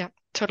 Yeah,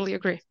 totally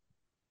agree.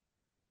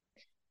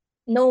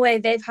 Norway,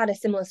 they've had a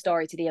similar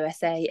story to the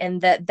USA in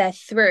that they're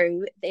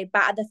through. They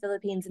battered the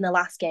Philippines in the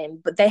last game,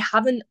 but they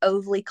haven't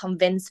overly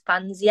convinced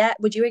fans yet.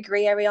 Would you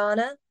agree,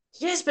 Ariana?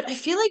 Yes, but I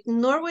feel like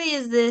Norway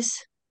is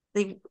this.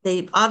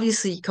 They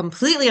obviously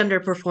completely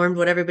underperformed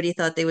what everybody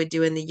thought they would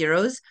do in the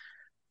Euros.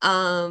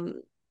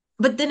 Um,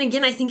 but then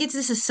again, I think it's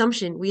this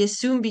assumption. We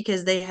assume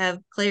because they have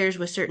players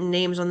with certain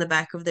names on the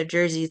back of their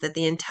jerseys that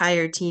the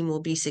entire team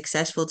will be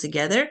successful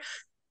together.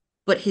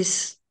 But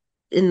his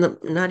in the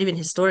not even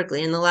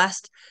historically, in the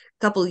last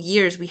couple of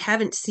years, we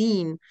haven't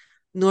seen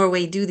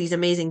Norway do these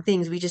amazing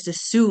things. We just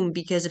assume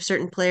because if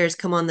certain players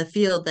come on the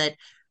field that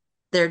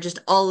they're just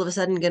all of a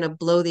sudden going to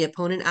blow the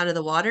opponent out of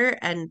the water.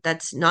 And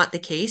that's not the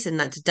case. And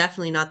that's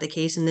definitely not the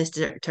case in this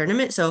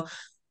tournament. So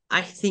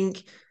I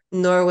think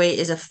Norway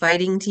is a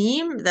fighting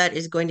team that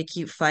is going to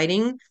keep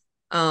fighting.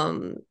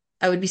 Um,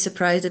 I would be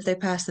surprised if they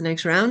pass the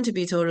next round, to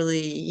be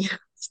totally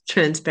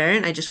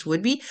transparent. I just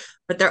would be.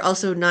 But they're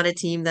also not a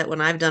team that when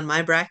I've done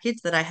my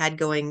brackets that I had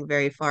going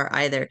very far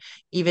either.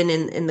 Even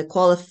in the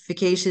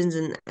qualifications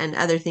and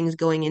other things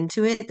going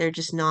into it, they're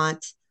just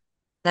not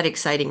that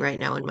exciting right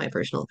now, in my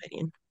personal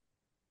opinion.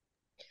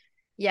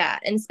 Yeah,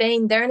 in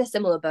Spain, they're in a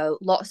similar boat.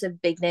 Lots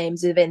of big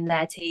names within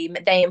their team.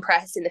 They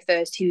impressed in the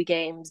first two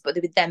games, but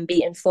they were then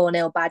beaten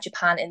 4-0 by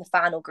Japan in the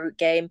final group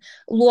game.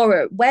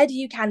 Laura, where do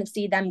you kind of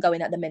see them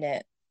going at the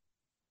minute?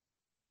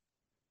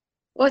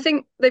 Well, I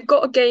think they've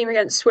got a game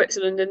against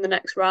Switzerland in the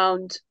next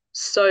round.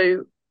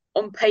 So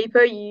on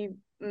paper, you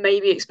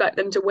maybe expect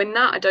them to win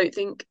that. I don't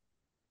think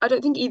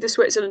either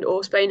Switzerland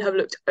or Spain have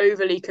looked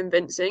overly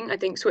convincing. I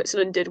think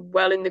Switzerland did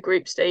well in the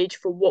group stage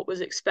for what was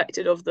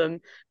expected of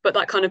them, but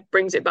that kind of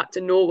brings it back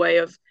to Norway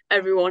of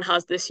everyone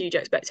has this huge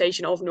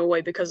expectation of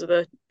Norway because of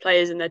the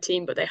players in their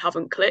team, but they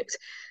haven't clicked.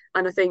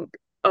 And I think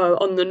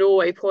on the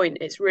Norway point,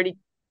 it's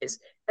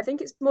I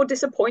think it's more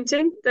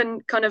disappointing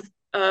than kind of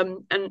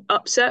an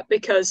upset,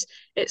 because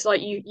it's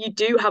like you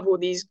do have all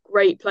these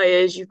great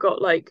players. You've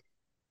got like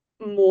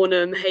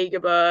Mornham,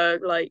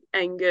 Hagerberg, like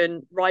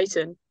Engen,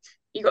 Wrighton.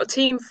 You've got a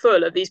team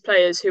full of these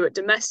players who at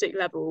domestic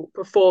level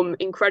perform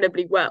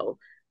incredibly well.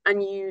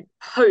 And you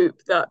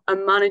hope that a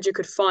manager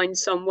could find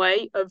some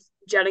way of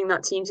gelling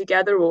that team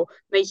together or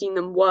making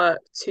them work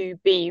to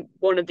be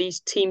one of these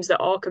teams that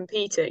are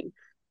competing.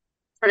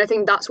 And I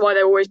think that's why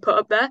they're always put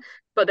up there,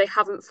 but they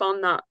haven't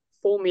found that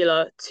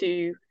formula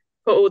to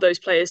put all those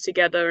players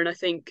together. And I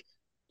think,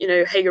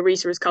 Hager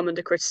Risa has come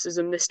under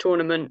criticism this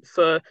tournament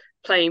for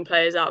playing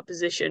players out of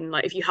position.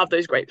 Like, if you have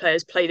those great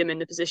players, play them in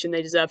the position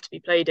they deserve to be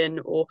played in,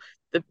 or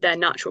their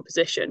natural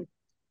position.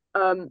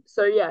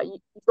 So yeah,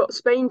 you've got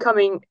Spain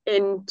coming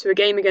into a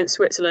game against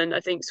Switzerland. I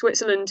think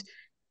Switzerland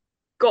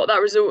got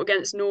that result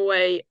against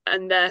Norway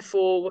and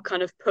therefore were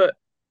kind of put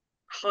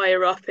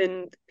higher up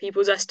in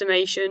people's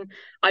estimation.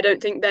 I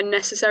don't think they're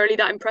necessarily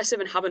that impressive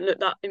and haven't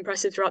looked that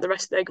impressive throughout the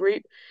rest of their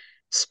group.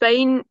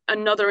 Spain,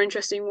 another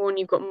interesting one.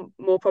 You've got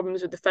more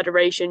problems with the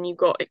federation. You've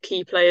got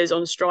key players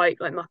on strike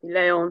like Mapi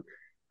Leon.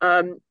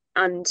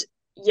 And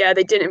yeah,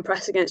 they didn't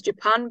impress against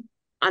Japan.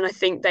 And I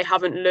think they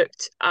haven't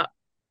looked at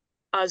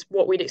as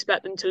what we'd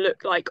expect them to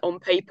look like on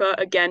paper,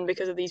 again,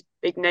 because of these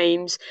big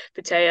names,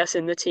 Putellas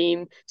in the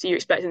team. So you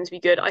expect them to be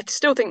good. I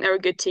still think they're a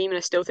good team and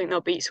I still think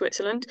they'll beat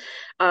Switzerland.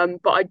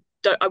 But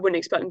I wouldn't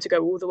expect them to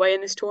go all the way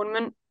in this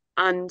tournament.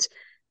 And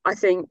I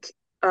think,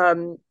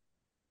 I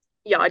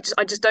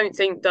just don't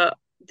think that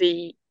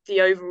the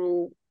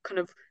overall kind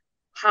of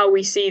how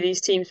we see these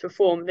teams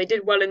perform. They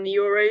did well in the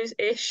Euros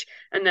ish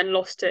and then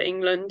lost to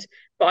England.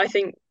 But I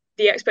think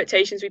the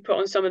expectations we put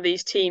on some of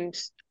these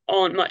teams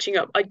aren't matching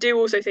up. I do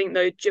also think,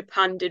 though,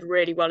 Japan did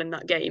really well in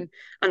that game.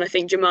 And I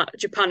think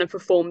Japan have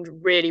performed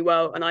really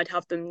well. And I'd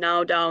have them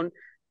now down.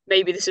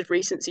 Maybe this is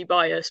recency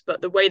bias,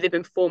 but the way they've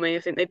been performing, I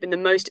think they've been the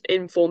most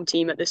informed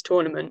team at this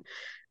tournament.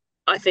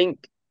 I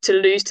think to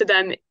lose to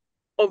them,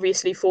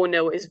 obviously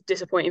 4-0 is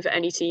disappointing for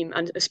any team,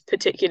 and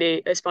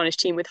particularly a Spanish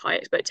team with high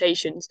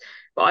expectations.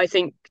 But I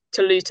think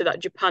to lose to that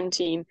Japan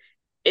team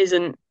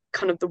isn't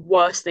kind of the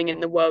worst thing in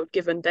the world,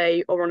 given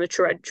they are on a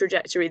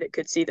trajectory that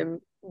could see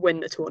them win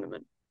the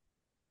tournament.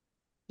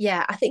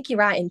 Yeah, I think you're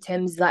right in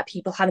terms of like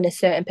people having a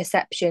certain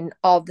perception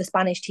of the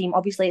Spanish team.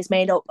 Obviously, it's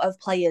made up of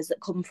players that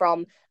come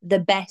from the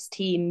best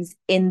teams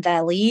in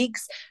their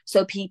leagues.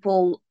 So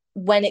people,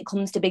 when it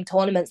comes to big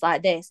tournaments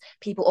like this,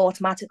 people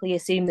automatically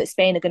assume that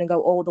Spain are going to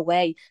go all the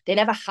way. They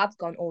never have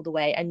gone all the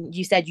way. And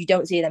you said you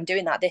don't see them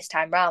doing that this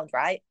time round,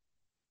 right?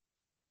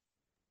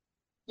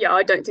 Yeah,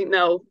 I don't think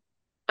they'll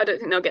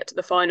get to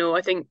the final.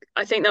 I think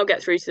they'll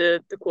get through to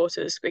the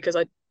quarters, because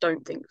I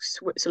don't think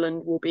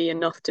Switzerland will be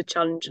enough to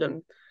challenge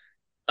them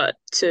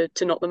to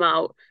knock them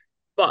out.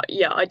 But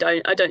yeah, I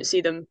don't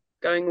see them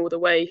going all the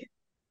way.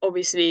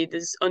 Obviously,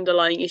 there's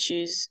underlying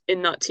issues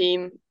in that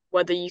team.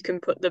 Whether you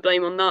can put the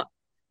blame on that,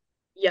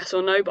 yes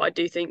or no, but I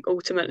do think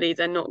ultimately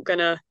they don't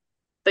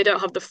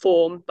have the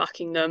form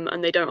backing them,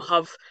 and they've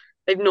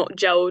not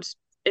gelled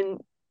in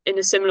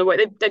a similar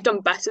way. They've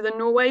done better than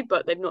Norway,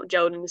 but they've not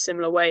gelled in a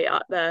similar way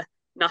at their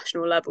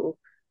national level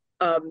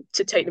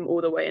to take them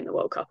all the way in the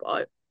World Cup.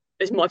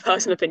 Is my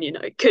personal opinion.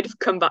 It could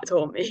come back to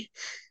haunt me.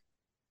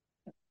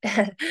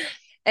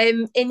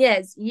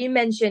 Inez, you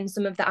mentioned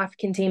some of the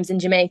African teams in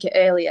Jamaica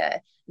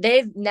earlier.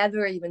 They've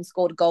never even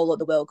scored a goal at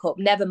the World Cup,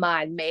 never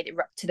mind made it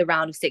to the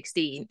round of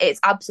 16. It's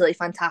absolutely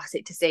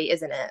fantastic to see,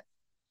 isn't it?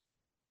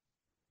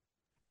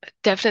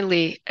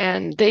 Definitely,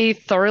 and they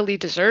thoroughly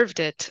deserved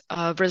it.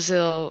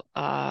 Brazil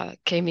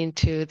came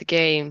into the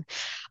game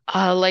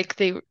like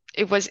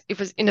it was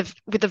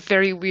with a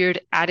very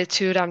weird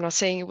attitude. I'm not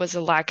saying it was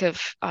a lack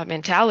of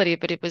mentality,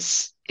 but it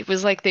was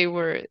like they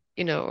were,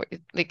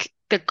 like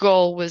the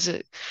goal was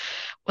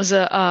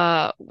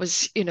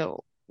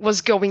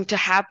going to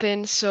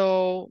happen.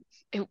 So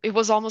it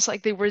was almost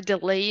like they were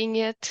delaying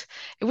it.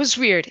 It was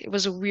weird. It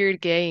was a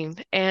weird game.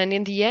 And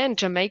in the end,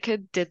 Jamaica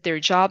did their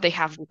job. They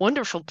have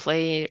wonderful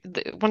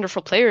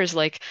players,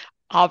 like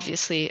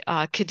obviously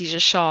Khadija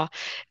Shaw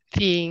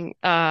being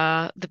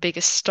the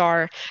biggest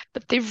star,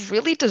 but they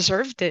really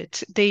deserved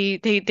it.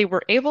 They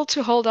were able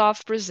to hold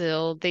off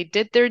Brazil. They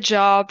did their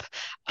job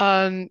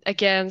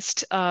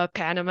against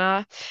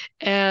Panama,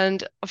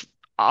 and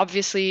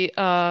obviously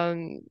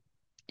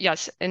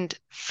yes, and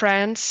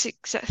France.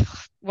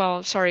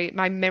 Well, sorry,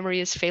 my memory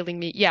is failing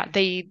me. Yeah,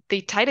 they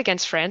tied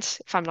against France,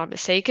 if I'm not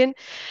mistaken.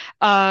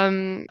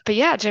 But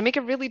yeah,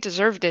 Jamaica really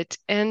deserved it.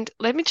 And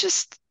let me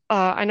just,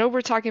 I know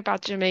we're talking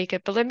about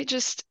Jamaica, but let me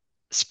just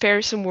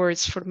spare some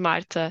words for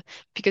Marta,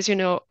 because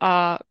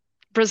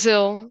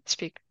Brazil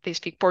they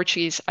speak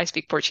Portuguese. I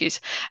speak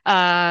Portuguese.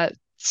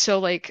 So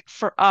like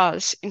for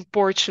us in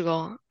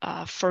Portugal,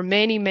 for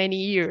many, many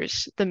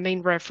years, the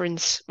main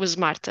reference was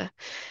Marta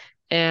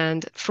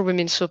and for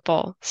women's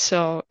football.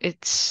 So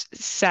it's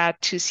sad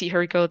to see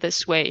her go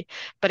this way.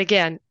 But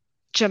again,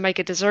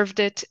 Jamaica deserved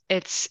it.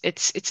 It's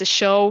a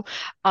show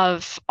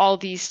of all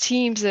these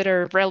teams that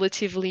are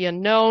relatively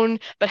unknown,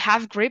 but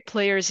have great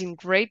players in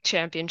great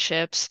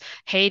championships.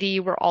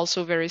 Haiti were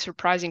also very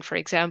surprising, for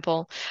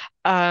example.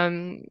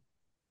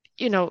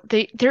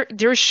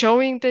 they're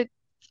showing that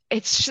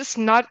it's just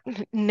not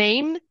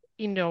name,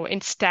 in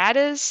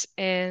status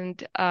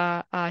and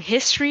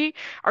history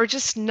are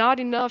just not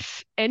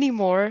enough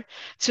anymore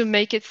to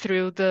make it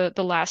through the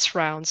last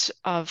rounds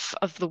of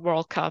the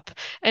World Cup.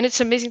 And it's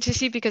amazing to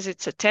see because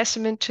it's a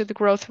testament to the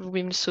growth of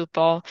women's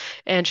football.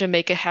 And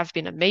Jamaica have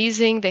been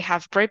amazing. They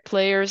have great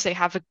players. They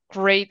have a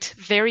great,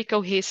 very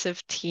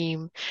cohesive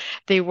team.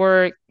 They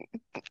were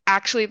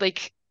actually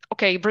like,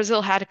 okay,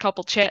 Brazil had a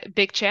couple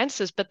big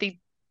chances, but they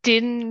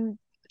didn't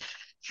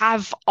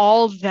have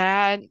all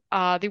that.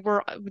 They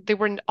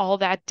weren't all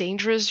that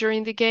dangerous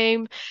during the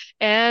game,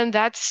 and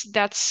that's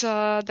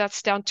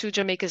down to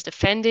Jamaica's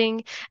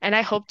defending. And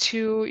I hope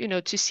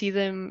to see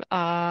them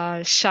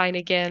shine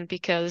again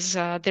because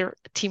they're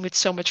a team with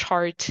so much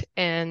heart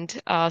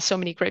and so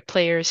many great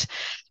players.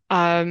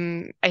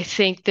 I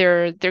think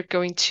they're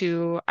going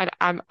to.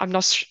 I'm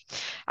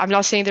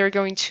not saying they're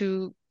going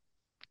to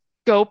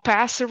go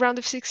past the round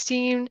of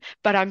 16,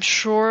 but I'm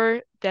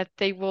sure that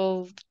they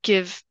will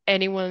give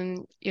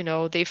anyone,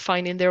 they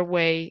find in their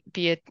way,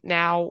 be it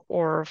now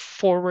or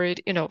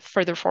forward,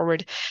 further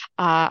forward.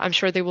 I'm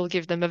sure they will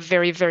give them a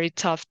very, very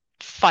tough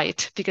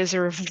fight because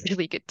they're a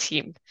really good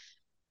team.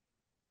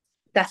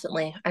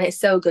 Definitely. And it's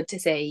so good to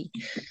see.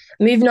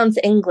 Moving on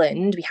to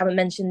England, we haven't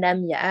mentioned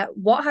them yet.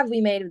 What have we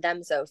made of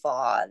them so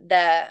far?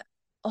 They're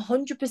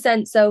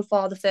 100% so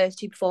far, the first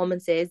two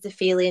performances. The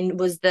feeling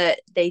was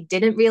that they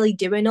didn't really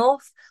do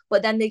enough,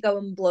 but then they go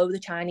and blow the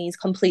Chinese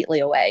completely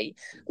away.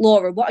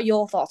 Laura, what are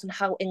your thoughts on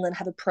how England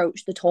have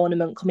approached the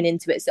tournament coming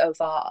into it so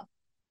far?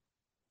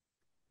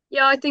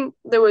 Yeah, I think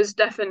there was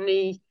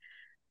definitely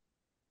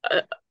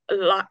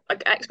like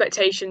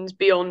expectations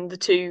beyond the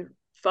two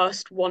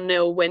first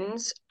 1-0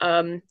 wins.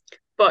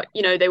 But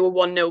they were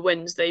 1-0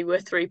 wins. They were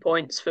 3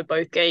 points for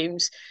both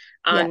games,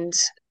 and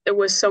there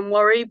was some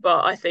worry.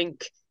 But I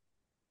think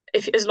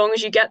if as long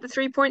as you get the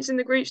 3 points in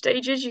the group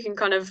stages, you can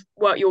kind of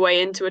work your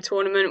way into a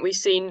tournament. We've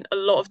seen a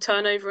lot of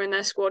turnover in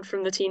their squad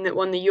from the team that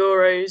won the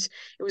Euros.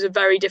 It was a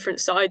very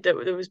different side that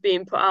was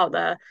being put out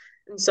there,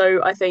 and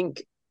so I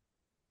think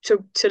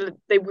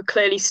they were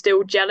clearly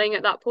still gelling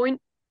at that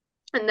point.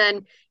 And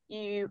then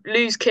you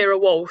lose Kira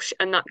Walsh,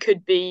 and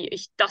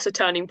that's a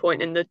turning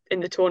point in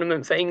the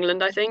tournament for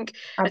England. I think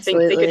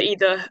they could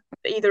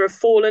either have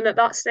fallen at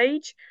that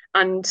stage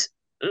and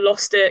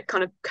lost it,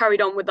 kind of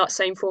carried on with that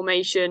same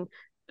formation,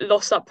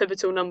 lost that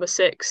pivotal number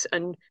 6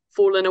 and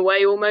fallen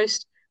away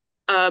almost.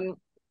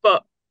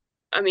 But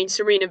I mean,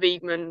 Sarina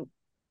Wiegman,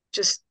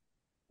 just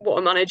what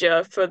a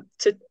manager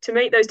to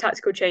make those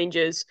tactical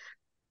changes,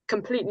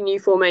 completely new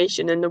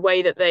formation, and the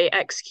way that they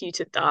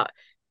executed that.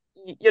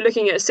 You're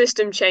looking at a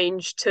system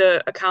change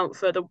to account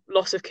for the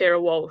loss of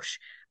Kira Walsh,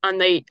 and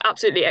they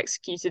absolutely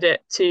executed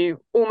it to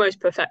almost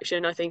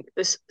perfection. I think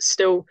there's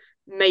still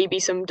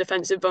maybe some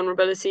defensive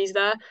vulnerabilities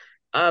there,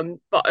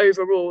 but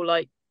overall,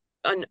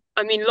 and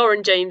I mean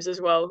Lauren James as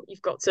well.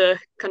 You've got to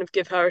kind of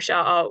give her a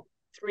shout out.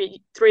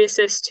 Three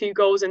assists, 2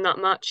 goals in that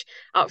match.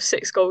 Out of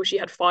 6 goals, she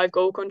had 5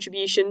 goal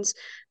contributions,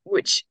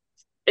 which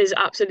is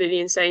absolutely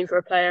insane for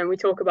a player. And we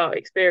talk about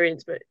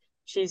experience, but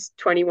she's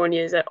 21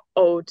 years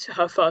old,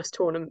 her first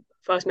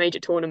major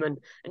tournament,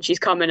 and she's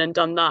come in and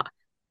done that,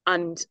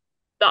 and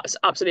that's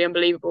absolutely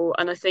unbelievable.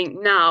 And I think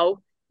now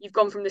you've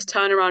gone from this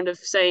turnaround of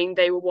saying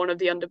they were one of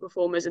the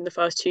underperformers in the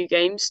first 2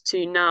 games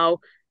to now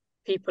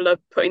people are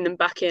putting them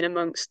back in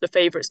amongst the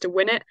favourites to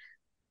win it.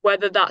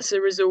 Whether that's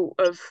a result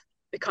of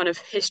the kind of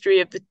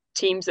history of the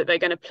teams that they're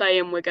going to play,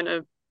 and we're going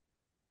to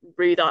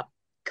rue that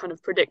kind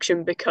of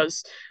prediction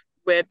because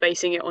we're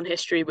basing it on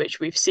history, which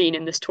we've seen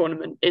in this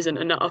tournament isn't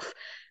enough.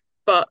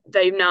 But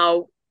they've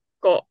now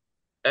got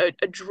a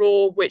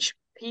draw which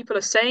people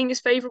are saying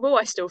is favourable.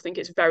 I still think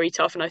it's very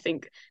tough, and I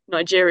think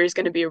Nigeria is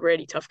going to be a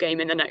really tough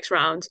game in the next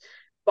round.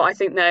 But I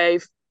think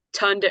they've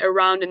turned it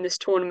around in this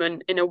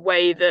tournament in a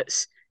way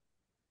that's,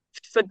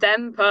 for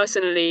them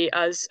personally,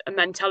 as a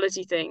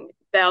mentality thing,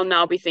 they'll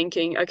now be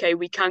thinking, okay,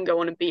 we can go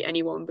on and beat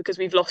anyone because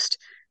we've lost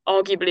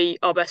arguably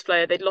our best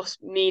player. They'd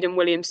lost Mead and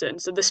Williamson,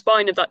 so the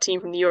spine of that team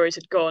from the Euros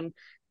had gone,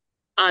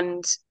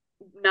 and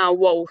now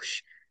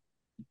Walsh.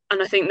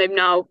 And I think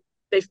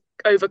they've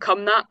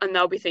overcome that, and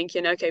they'll be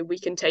thinking, okay, we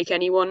can take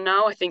anyone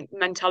now. I think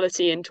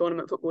mentality in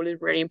tournament football is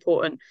really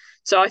important.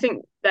 So I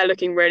think they're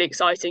looking really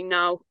exciting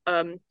now,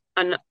 and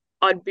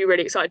I'd be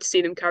really excited to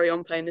see them carry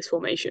on playing this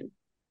formation.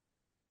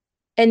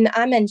 And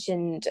I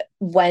mentioned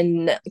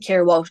when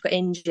Kira Walsh got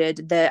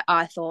injured that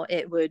I thought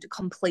it would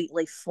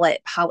completely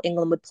flip how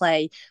England would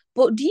play.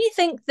 But do you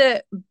think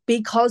that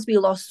because we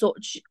lost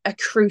such a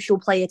crucial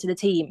player to the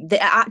team,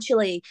 that it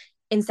actually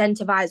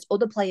incentivized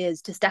other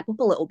players to step up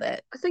a little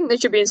bit? I think they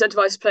should be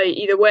incentivized to play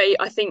either way.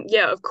 I think,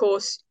 yeah, of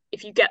course,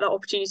 if you get that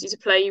opportunity to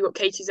play, you've got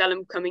Katie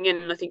Zellem coming in,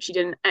 and I think she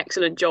did an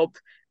excellent job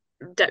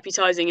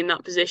deputising in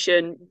that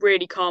position,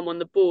 really calm on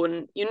the ball.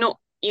 And you're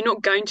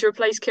not going to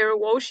replace Kira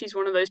Walsh. She's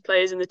one of those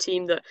players in the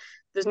team that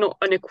there's not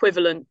an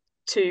equivalent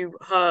to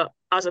her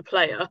as a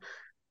player.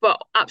 But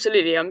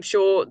absolutely, I'm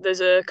sure there's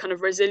a kind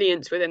of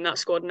resilience within that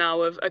squad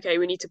now of, okay,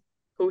 we need to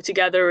pull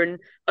together and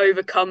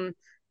overcome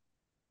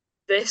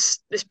this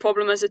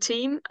problem as a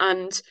team,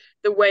 and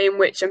the way in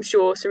which I'm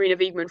sure Sarina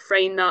Wiegman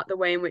framed that, the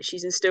way in which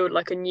she's instilled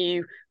like a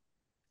new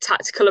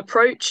tactical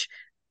approach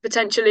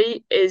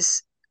potentially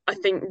is, I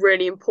think,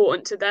 really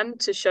important to them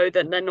to show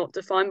that they're not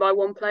defined by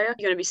one player.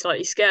 You're going to be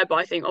slightly scared, but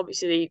I think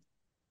obviously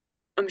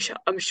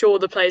I'm sure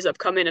the players that have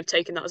come in have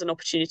taken that as an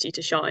opportunity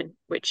to shine,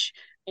 which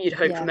you'd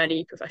hope Yeah. from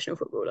any professional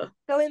footballer.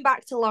 Going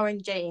back to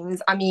Lauren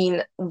James, I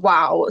mean,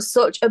 wow,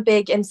 such a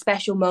big and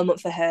special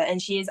moment for her,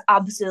 and she is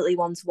absolutely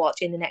one to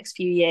watch in the next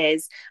few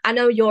years. I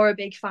know you're a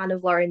big fan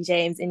of Lauren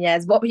James, and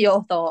yes, what were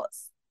your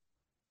thoughts?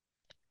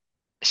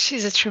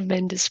 She's a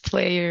tremendous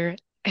player.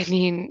 I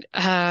mean,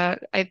 I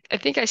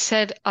think I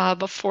said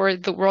before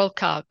the World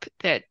Cup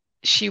that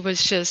she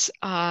was just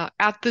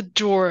at the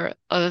door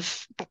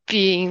of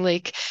being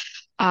like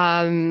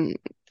of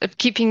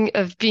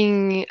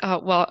being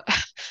well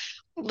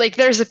like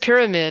there's a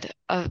pyramid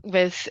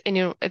with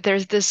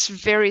there's this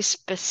very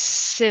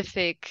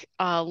specific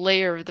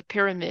layer of the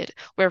pyramid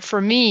where for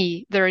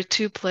me there are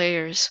two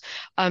players,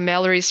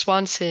 Mallory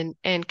Swanson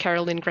and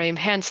Caroline Graham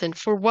Hansen,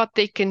 for what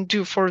they can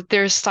do, for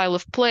their style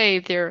of play,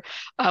 their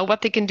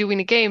what they can do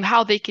in a game,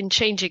 how they can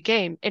change a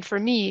game. And for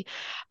me,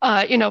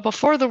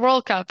 before the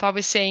World Cup, I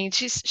was saying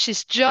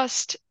she's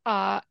just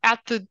at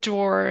the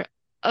door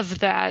of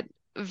that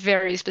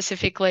very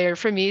specific layer.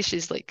 For me,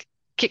 she's like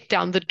kicked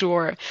down the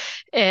door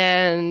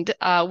and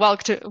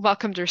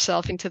welcomed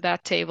herself into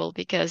that table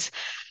because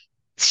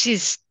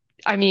she's,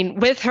 I mean,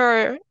 with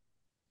her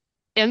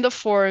in the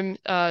form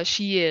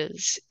she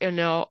is,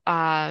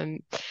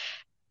 England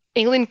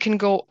can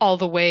go all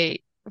the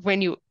way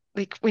when you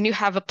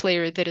have a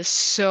player that is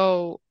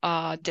so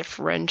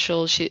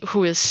differential,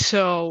 who is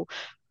so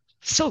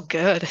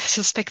good,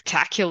 so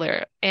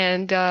spectacular.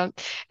 And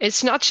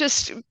it's not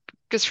just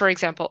because, for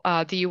example,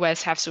 the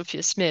US have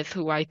Sophia Smith,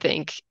 who I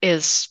think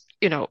is,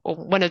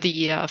 one of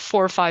the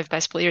 4 or 5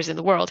 best players in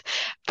the world.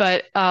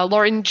 But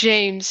Lauren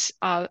James,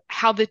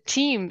 how the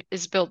team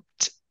is built,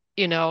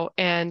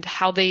 and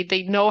how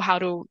they know how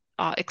to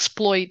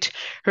exploit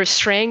her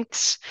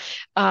strengths.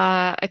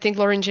 I think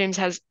Lauren James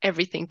has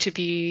everything to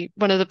be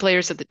one of the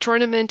players of the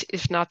tournament,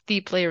 if not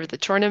the player of the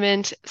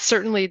tournament,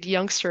 certainly the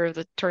youngster of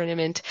the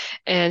tournament.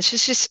 And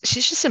she's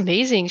just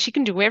amazing. She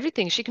can do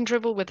everything. She can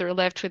dribble with her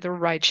left, with her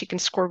right. She can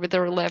score with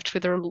her left,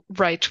 with her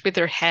right, with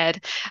her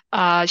head.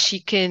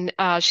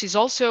 She's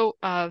also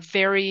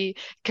very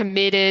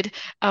committed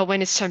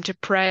when it's time to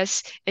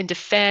press and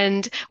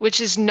defend,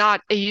 which is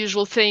not a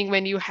usual thing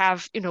when you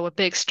have, a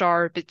big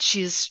star, but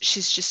she's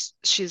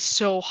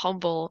so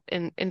humble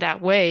in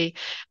that way.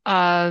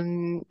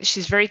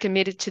 She's very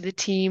committed to the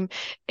team,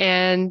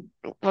 and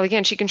well,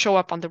 again, she can show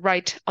up on the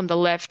right, on the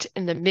left,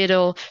 in the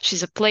middle.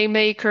 She's a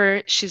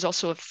playmaker. She's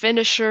also a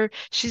finisher.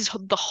 She's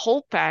the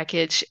whole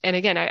package. And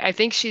again, I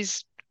think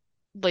she's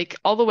like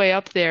all the way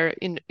up there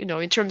in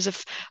terms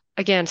of,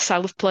 again,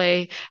 style of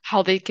play,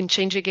 how they can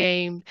change a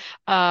game,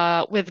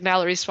 with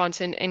Mallory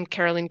Swanson and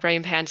Caroline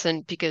Graham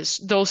Hansen, because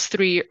those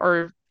three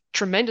are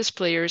tremendous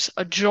players,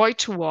 a joy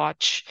to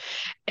watch.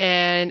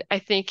 And I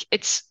think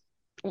it's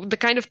the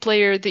kind of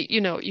player that,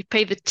 you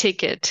pay the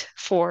ticket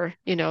for,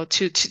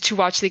 to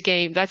watch the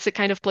game. That's the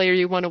kind of player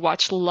you want to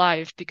watch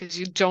live because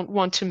you don't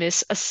want to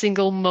miss a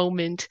single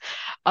moment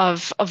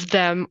of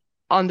them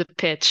on the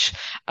pitch.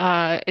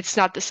 It's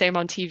not the same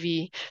on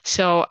TV.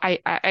 So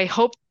I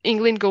hope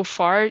England go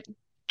far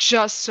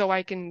just so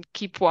I can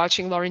keep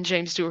watching Lauren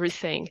James do her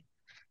thing.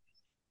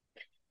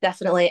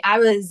 Definitely. I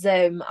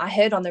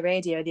heard on the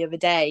radio the other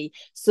day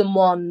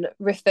someone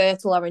refer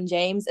to Lauren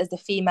James as the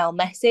female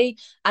Messi.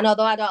 And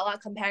although I don't like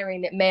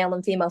comparing male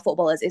and female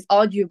footballers, it's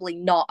arguably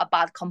not a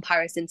bad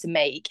comparison to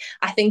make.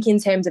 I think in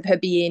terms of her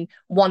being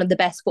one of the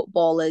best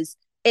footballers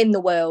in the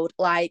world,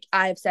 like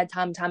I've said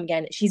time and time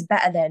again, she's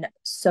better than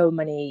so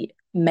many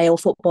male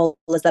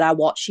footballers that I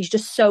watch. She's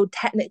just so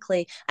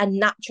technically and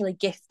naturally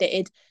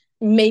gifted.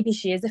 Maybe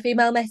she is a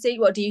female Messi.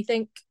 What do you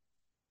think?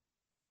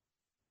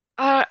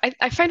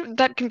 I find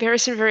that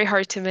comparison very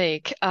hard to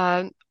make.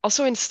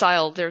 Also in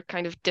style, they're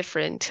kind of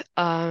different.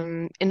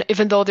 And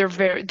even though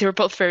they're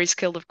both very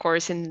skilled, of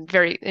course, and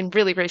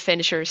really great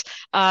finishers.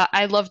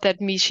 I love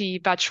that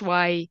Michy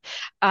Batshuayi,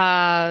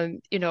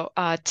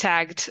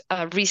 tagged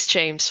Reece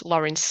James,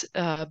 Lauren's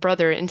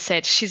brother, and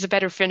said she's a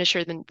better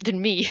finisher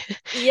than me.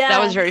 That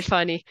was Yeah. very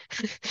funny.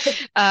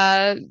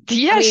 I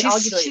Yeah, mean,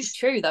 arguably it's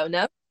true though,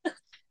 no?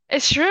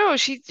 it's true.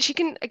 She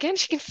can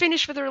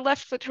finish with her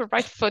left foot, her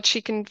right foot.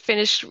 She can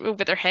finish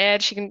with her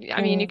head.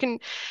 I mean, Mm.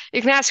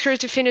 you can ask her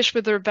to finish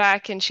with her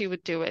back and she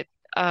would do it.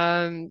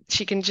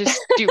 She can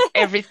just do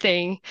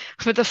everything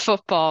with the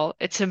football.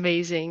 It's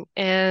amazing.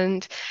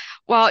 And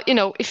well,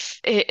 if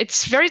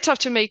it's very tough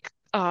to make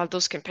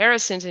those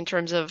comparisons in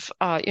terms of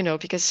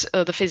because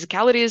the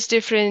physicality is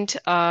different.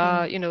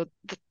 Mm.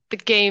 The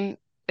game,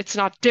 it's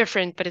not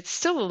different, but it's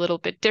still a little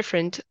bit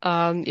different.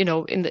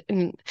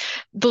 In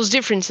those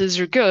differences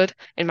are good,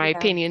 in my Yeah.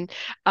 opinion.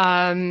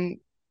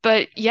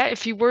 But yeah,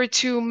 if you were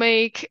to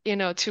make,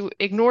 to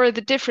ignore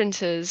the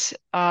differences,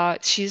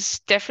 she's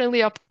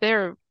definitely up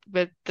there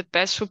the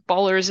best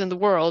footballers in the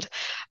world,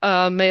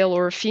 male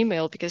or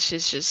female,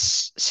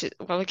 because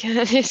well,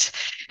 again,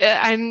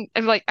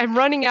 I'm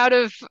running out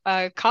of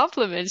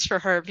compliments for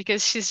her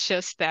because she's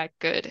just that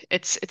good.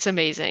 It's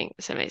amazing.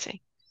 It's amazing.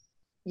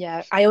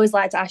 Yeah, I always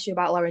like to ask you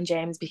about Lauren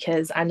James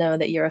because I know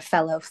that you're a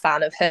fellow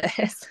fan of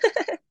hers.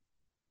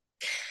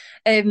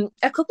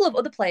 A couple of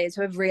other players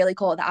who have really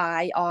caught the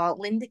eye are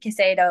Linda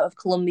Caicedo of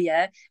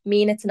Colombia,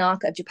 Mina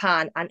Tanaka of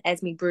Japan, and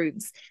Esme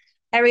Bruce.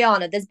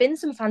 Ariana, there's been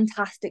some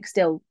fantastic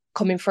still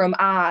coming from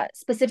our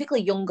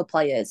specifically younger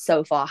players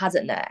so far,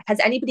 hasn't there?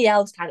 Has anybody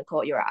else kind of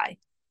caught your eye?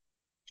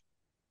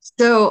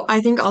 So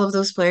I think all of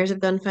those players have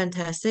done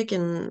fantastic,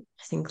 and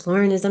I think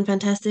Lauren has done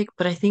fantastic.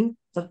 But I think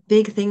the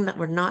big thing that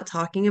we're not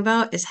talking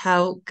about is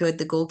how good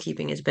the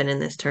goalkeeping has been in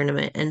this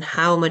tournament and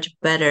how much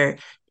better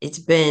it's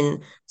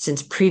been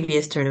since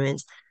previous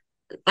tournaments.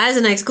 As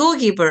an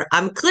ex-goalkeeper,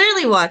 I'm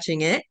clearly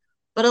watching it,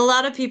 but a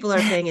lot of people are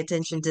paying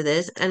attention to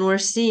this, and we're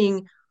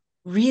seeing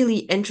really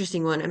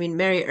interesting one. I mean,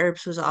 Mary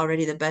Earps was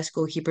already the best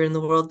goalkeeper in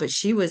the world, but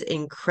she was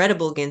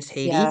incredible against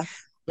Haiti. Yeah.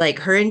 Like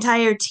her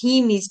entire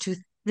team needs to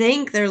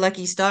thank their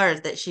lucky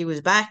stars that she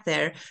was back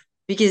there,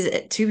 because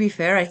to be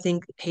fair, I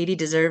think Haiti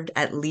deserved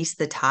at least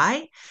the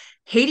tie.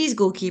 Haiti's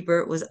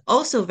goalkeeper was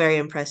also very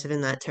impressive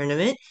in that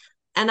tournament.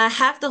 And I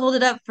have to hold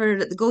it up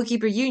for the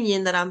goalkeeper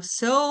union that I'm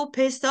so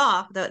pissed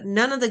off that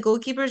none of the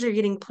goalkeepers are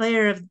getting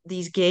player of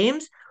these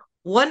games.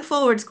 One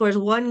forward scores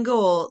one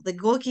goal, the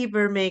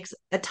goalkeeper makes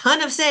a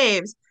ton of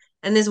saves,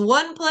 and this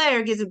one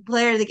player gives a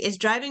player that is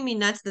driving me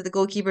nuts that the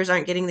goalkeepers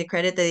aren't getting the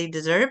credit that they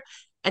deserve.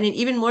 And it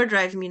even more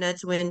drives me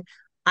nuts when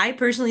I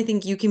personally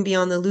think you can be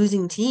on the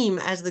losing team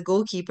as the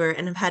goalkeeper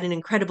and have had an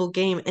incredible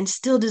game and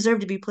still deserve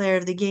to be player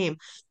of the game.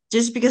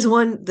 Just because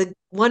the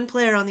one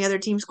player on the other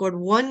team scored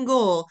one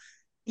goal,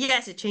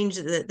 yes, it changed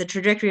the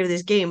trajectory of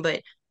this game,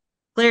 but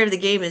player of the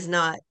game is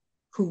not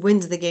who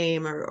wins the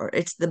game, or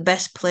it's the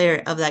best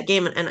player of that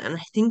game. And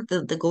I think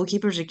the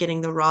goalkeepers are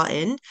getting the raw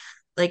end.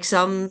 Like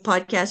some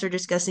podcasts are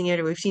discussing it,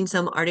 or we've seen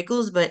some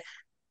articles, but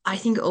I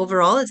think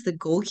overall it's the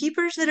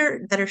goalkeepers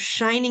that are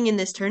shining in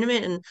this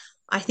tournament. And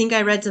I think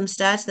I read some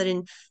stats that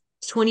in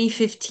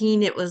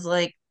 2015 it was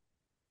like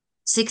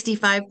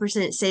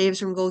 65% saves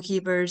from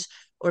goalkeepers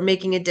or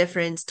making a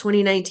difference.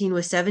 2019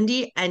 was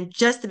 70, and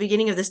just the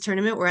beginning of this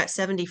tournament we're at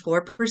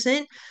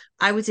 74%.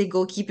 I would say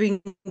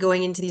goalkeeping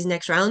going into these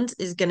next rounds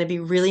is going to be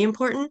really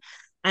important.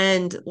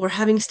 And we're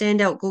having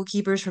standout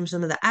goalkeepers from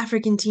some of the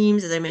African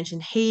teams, as I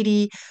mentioned,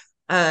 Haiti.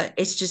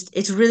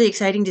 It's really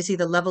exciting to see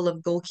the level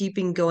of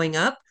goalkeeping going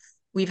up.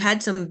 We've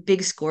had some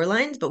big score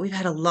lines, but we've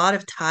had a lot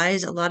of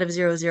ties, a lot of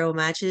 0-0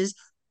 matches,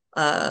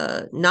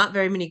 not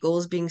very many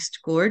goals being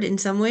scored in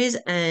some ways,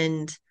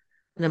 and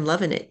I'm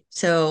loving it.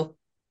 So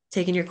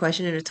taking your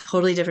question in a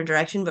totally different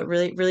direction, but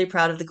really really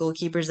proud of the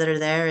goalkeepers that are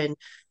there, and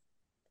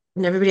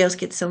everybody else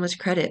gets so much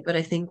credit, but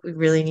I think we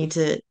really need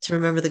to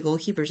remember the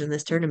goalkeepers in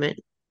this tournament.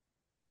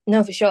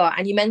 No, for sure.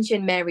 And you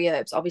mentioned Mary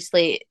Earps,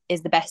 obviously,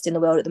 is the best in the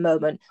world at the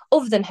moment.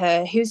 Other than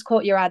her, who's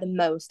caught your eye the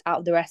most out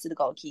of the rest of the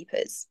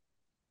goalkeepers?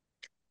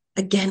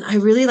 Again, I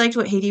really liked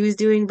what Haiti was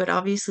doing, but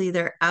obviously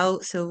they're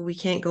out, so we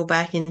can't go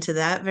back into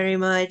that very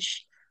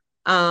much.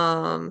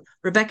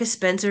 Rebecca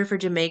Spencer for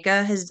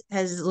Jamaica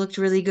has looked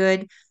really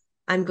good.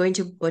 I'm going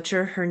to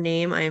butcher her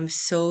name. I am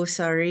so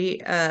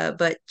sorry.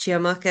 But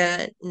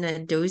Chiamaka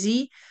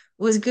Nadozi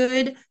was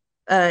good.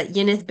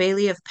 Yeneth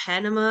Bailey of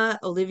Panama,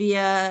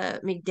 Olivia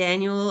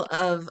McDaniel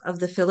of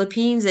the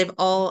Philippines. They've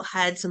all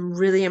had some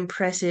really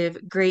impressive,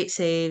 great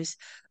saves.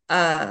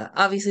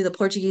 Obviously the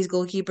Portuguese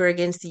goalkeeper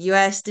against the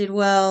US did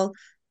well.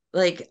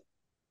 Like,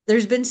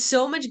 there's been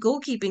so much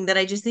goalkeeping that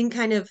I just think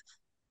kind of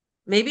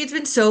maybe it's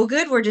been so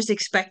good we're just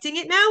expecting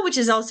it now, which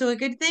is also a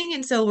good thing,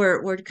 and so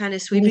we're kind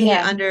of sweeping it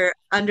Yeah.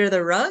 under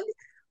the rug.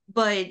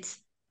 But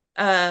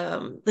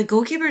the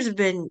goalkeepers have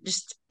been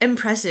just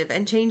impressive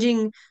and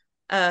changing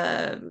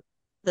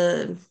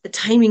the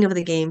timing of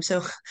the game. So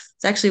I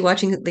was actually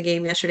watching the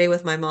game yesterday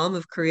with my mom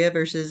of Korea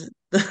versus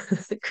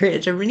the Korea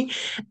Germany,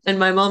 and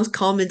my mom's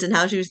comments and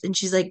how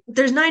she's like,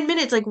 "There's 9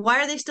 minutes. Like,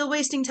 why are they still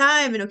wasting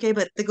time?" And okay,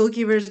 but the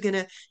goalkeeper is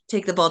gonna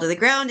take the ball to the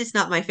ground. It's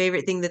not my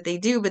favorite thing that they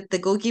do, but the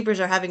goalkeepers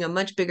are having a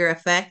much bigger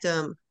effect.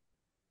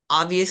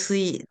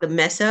 Obviously the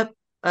mess up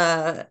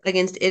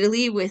against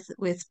Italy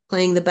with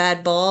playing the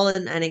bad ball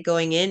and it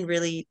going in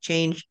really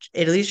changed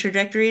Italy's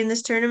trajectory in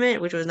this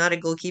tournament, which was not a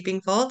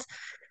goalkeeping fault.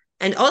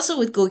 And also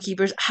with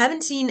goalkeepers, I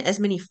haven't seen as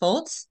many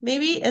faults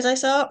maybe as I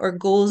saw, or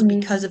goals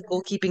because Mm. of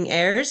goalkeeping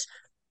errors.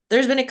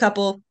 There's been a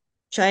couple.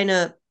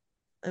 China,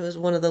 it was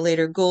one of the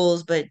later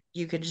goals, but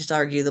you could just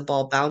argue the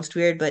ball bounced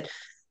weird, but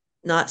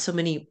not so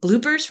many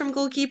bloopers from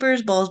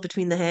goalkeepers, balls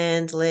between the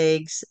hands,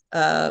 legs,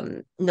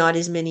 not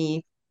as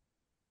many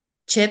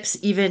chips,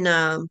 even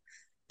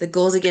the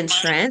goals against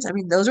France. I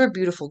mean, those were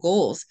beautiful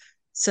goals.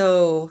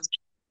 So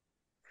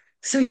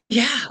so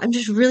yeah, I'm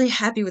just really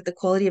happy with the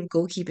quality of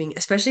goalkeeping,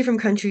 especially from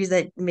countries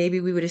that maybe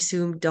we would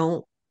assume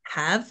don't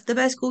have the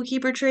best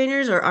goalkeeper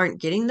trainers or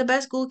aren't getting the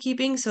best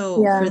goalkeeping. So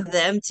for Yeah.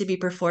 them to be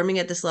performing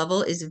at this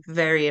level is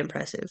very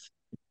impressive.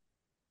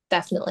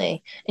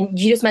 Definitely. And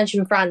you just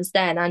mentioned France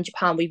then and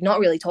Japan. We've not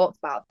really talked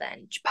about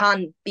then.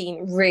 Japan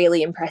being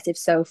really impressive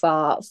so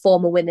far.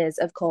 Former winners,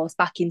 of course,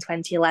 back in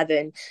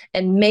 2011,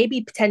 and maybe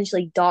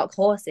potentially dark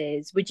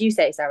horses. Would you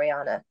say,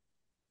 Sariana?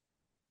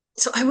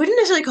 So I wouldn't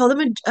necessarily call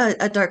them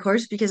a dark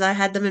horse because I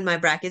had them in my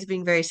brackets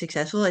being very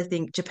successful. I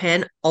think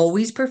Japan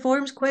always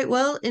performs quite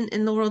well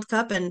in the World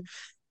Cup, and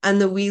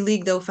the Wii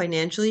League, though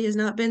financially has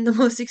not been the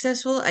most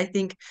successful, I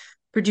think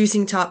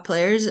producing top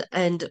players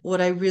and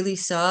what I really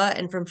saw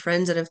and from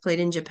friends that have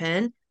played in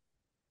Japan,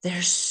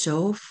 they're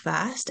so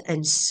fast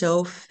and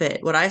so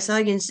fit. What I saw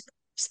against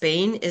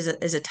Spain is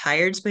a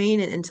tired Spain,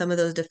 and some of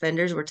those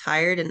defenders were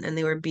tired and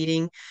they were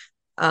beating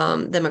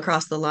them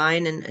across the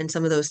line, and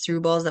some of those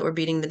through balls that were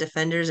beating the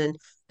defenders, and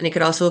it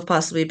could also have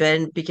possibly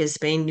been because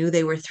Spain knew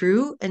they were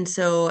through, and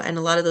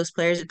a lot of those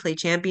players had played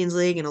Champions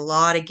League and a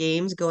lot of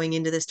games going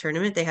into this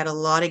tournament. They had a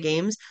lot of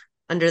games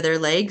under their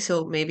legs,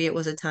 so maybe it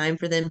was a time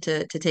for them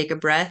to take a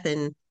breath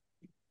and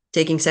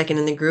taking second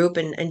in the group,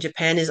 and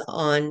Japan is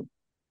on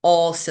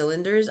all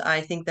cylinders.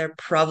 I think they're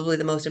probably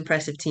the most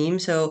impressive team.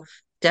 So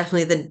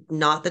definitely the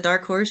not the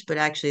dark horse, but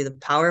actually the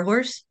power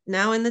horse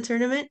now in the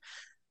tournament.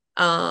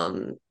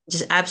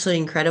 Just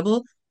absolutely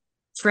incredible.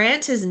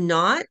 France has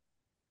not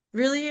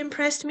really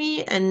impressed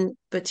me, and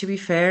but to be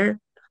fair,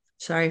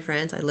 sorry,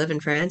 France, I live in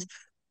France.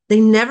 They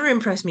never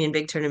impress me in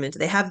big tournaments.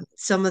 They have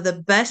some of the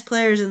best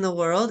players in the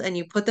world, and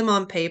you put them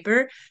on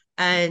paper,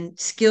 and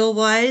skill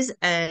wise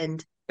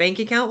and bank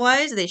account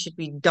wise, they should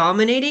be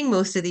dominating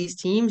most of these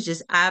teams,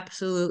 just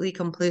absolutely,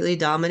 completely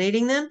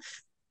dominating them.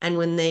 And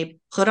when they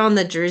put on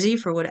the jersey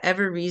for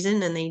whatever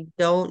reason and they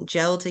don't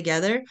gel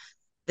together,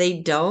 they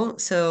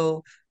don't.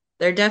 So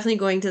they're definitely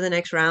going to the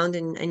next round,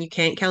 and you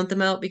can't count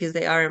them out because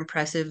they are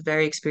impressive,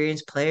 very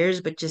experienced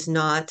players, but just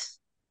not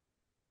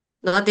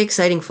the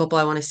exciting football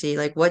I want to see.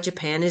 Like what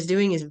Japan is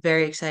doing is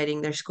very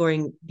exciting. They're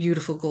scoring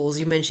beautiful goals.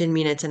 You mentioned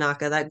Mina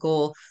Tanaka. That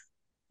goal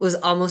was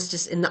almost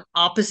just in the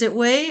opposite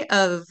way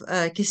of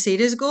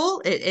Caseda's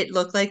goal. It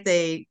looked like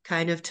they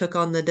kind of took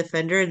on the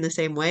defender in the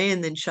same way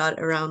and then shot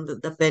around the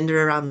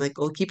defender around the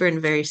goalkeeper in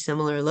very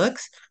similar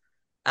looks.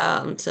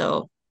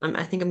 So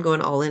I think I'm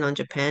going all in on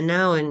Japan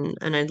now, and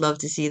I'd love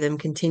to see them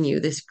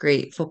continue this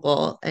great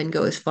football and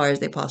go as far as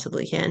they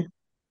possibly can.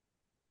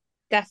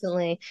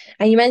 Definitely.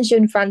 And you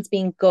mentioned France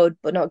being good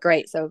but not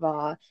great so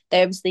far.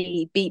 They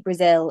obviously beat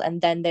Brazil and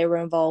then they were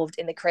involved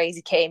in the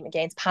crazy game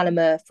against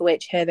Panama, for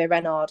which Hervé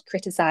Renard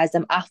criticised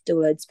them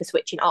afterwards for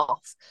switching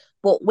off.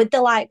 But with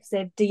the likes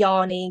of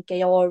Diani,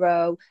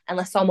 Gayoro, and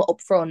Lasoma up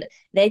front,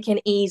 they can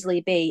easily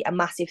be a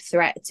massive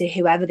threat to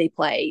whoever they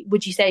play.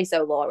 Would you say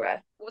so,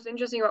 Laura? What's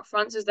interesting about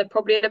France is they're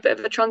probably in a bit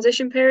of a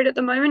transition period at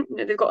the moment. You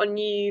know, they've got a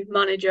new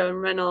manager in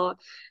Renard,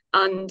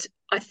 and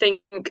I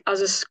think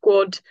as a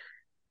squad,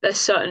 they're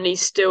certainly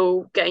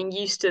still getting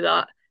used to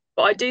that.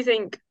 But I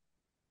think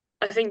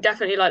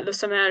definitely like the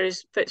some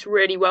areas fits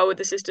really well with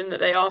the system that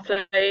they are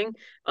playing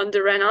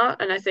under Renard,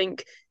 and I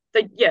think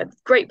they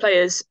great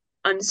players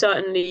and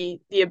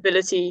certainly the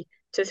ability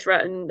to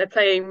threaten. They're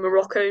playing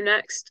Morocco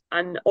next,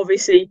 and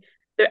obviously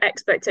the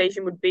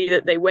expectation would be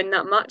that they win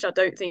that match. I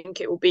don't think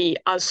it will be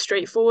as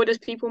straightforward as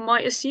people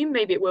might assume.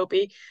 Maybe it will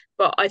be,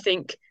 but I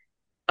think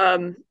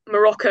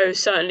Morocco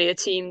is certainly a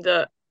team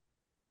that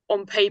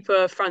on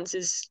paper France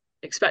is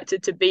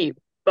expected to beat,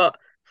 but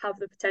have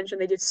the potential.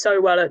 They did so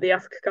well at the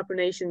Africa Cup of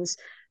Nations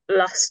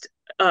last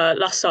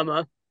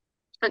summer,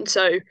 and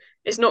so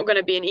it's not going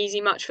to be an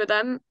easy match for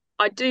them.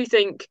 I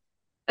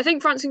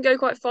think France can go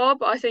quite far,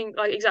 but I think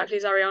like exactly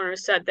as Ariana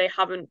has said, they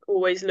haven't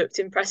always looked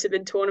impressive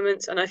in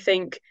tournaments, and I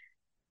think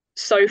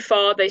so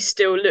far they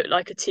still look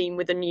like a team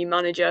with a new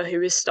manager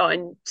who is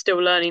still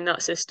learning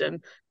that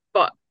system.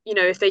 But you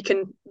know, if they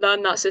can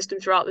learn that system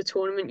throughout the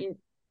tournament,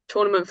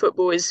 tournament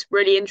football is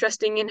really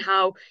interesting in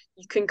how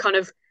you can kind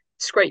of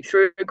scrape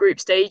through a group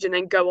stage and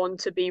then go on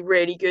to be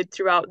really good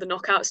throughout the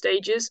knockout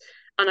stages.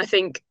 And I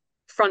think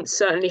France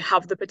certainly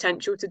have the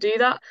potential to do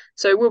that.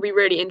 So it will be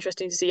really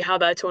interesting to see how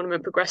their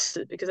tournament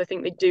progresses because I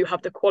think they do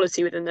have the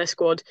quality within their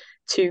squad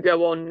to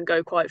go on and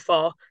go quite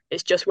far.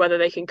 It's just whether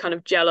they can kind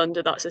of gel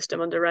under that system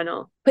under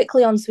Renard.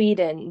 Quickly on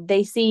Sweden,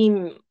 they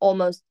seem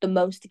almost the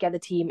most together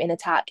team in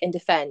attack and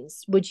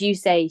defence. Would you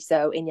say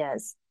so,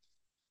 Inez?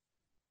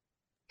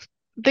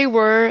 They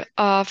were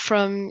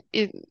from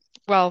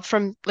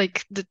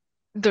like the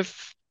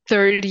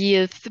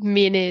 30th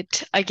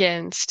minute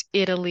against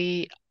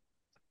Italy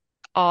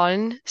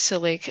on. So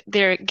like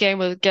their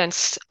game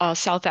against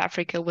South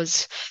Africa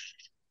was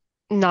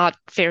not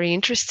very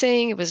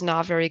interesting. It was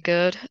not very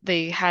good.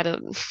 They had a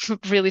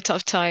really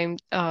tough time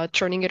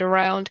turning it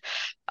around.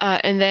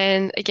 And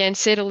then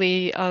against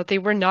Italy, they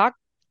were not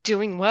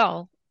doing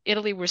well.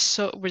 Italy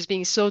was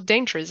being so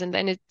dangerous, and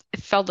then it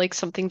felt like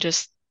something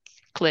just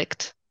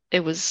clicked.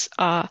 It was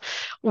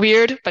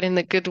weird, but in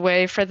the good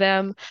way for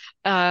them.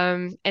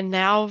 And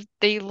now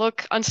they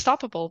look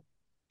unstoppable.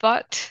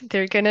 But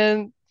they're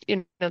gonna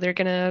they're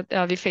gonna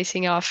be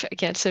facing off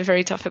against a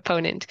very tough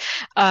opponent.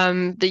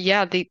 But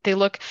yeah, they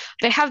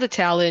have the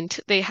talent.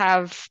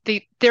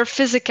 Their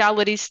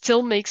physicality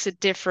still makes a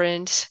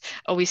difference.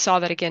 We saw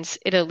that against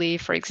Italy,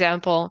 for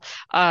example.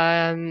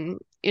 And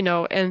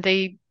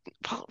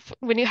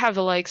when you have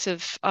the likes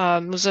of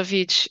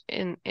Musovic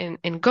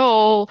in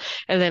goal,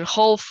 and then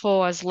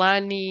Holfo,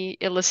 Aslani,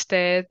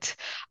 Ilestedt,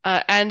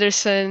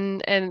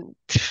 Anderson, and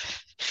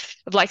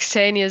like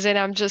Senias, and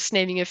I'm just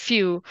naming a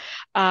few,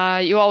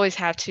 you always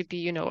have to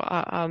be,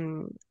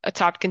 a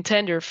top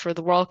contender for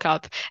the World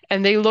Cup.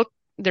 And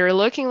they're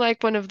looking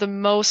like one of the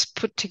most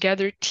put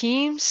together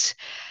teams.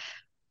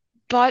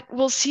 But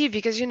we'll see,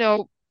 because,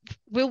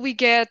 will we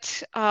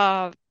get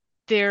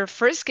their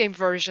first game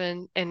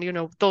version and,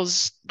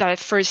 that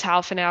first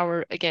half an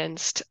hour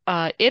against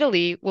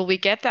Italy? Will we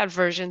get that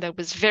version that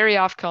was very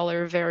off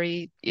color,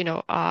 very,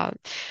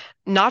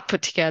 not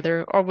put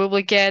together, or will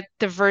we get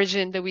the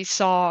version that we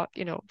saw,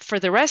 for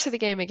the rest of the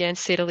game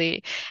against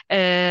Italy,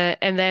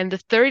 and then the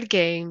third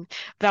game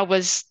that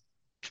was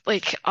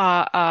like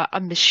a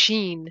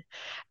machine?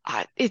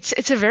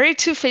 It's a very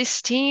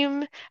two-faced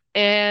team,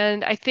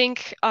 and I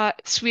think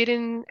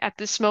Sweden at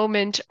this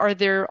moment are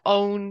their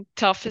own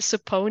toughest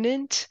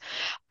opponent.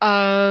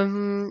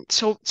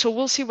 So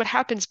we'll see what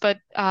happens, but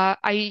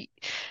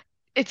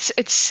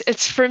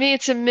it's for me,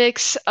 it's a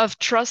mix of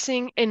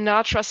trusting and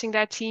not trusting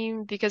that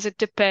team, because it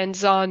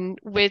depends on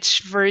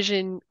which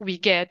version we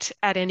get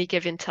at any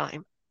given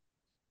time.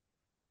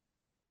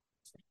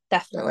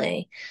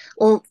 Definitely.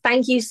 Well,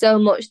 thank you so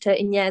much to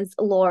Inez,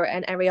 Laura,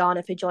 and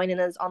Ariana for joining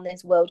us on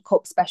this World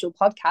Cup special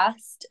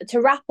podcast.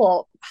 To wrap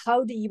up,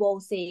 how do you all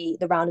see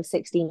the round of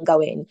 16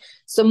 going?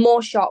 Some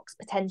more shocks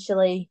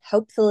potentially,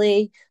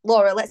 hopefully.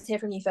 Laura, let's hear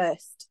from you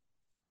first.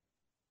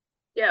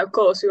 Yeah, of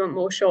course, we want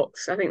more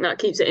shocks. I think that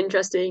keeps it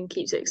interesting,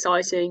 keeps it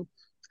exciting.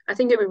 I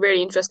think it'd be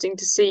really interesting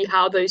to see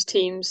how those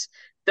teams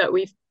that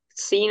we've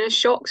seen as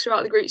shocks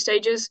throughout the group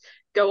stages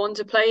go on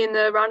to play in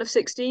the round of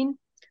 16.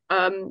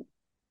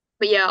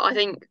 But yeah, I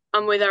think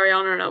I'm with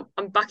Ariana, and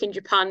I'm backing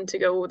Japan to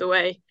go all the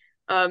way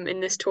in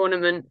this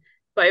tournament.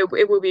 But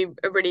it will be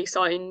a really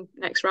exciting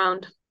next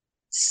round.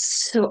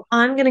 So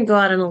I'm going to go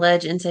out on a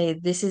ledge and say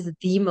this is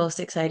the most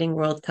exciting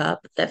World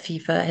Cup that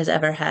FIFA has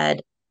ever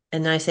had.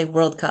 And I say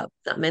World Cup,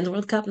 not Men's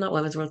World Cup, not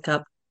Women's World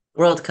Cup,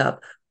 World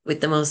Cup,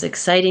 with the most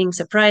exciting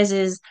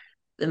surprises,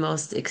 the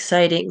most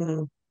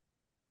exciting,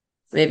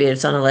 maybe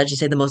it's on a ledge to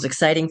say the most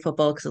exciting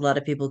football, because a lot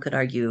of people could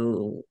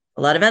argue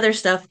a lot of other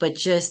stuff, but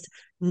just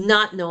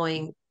not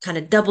knowing, kind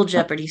of double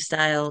jeopardy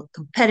style,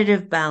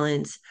 competitive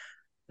balance,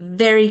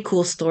 very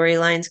cool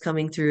storylines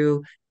coming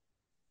through.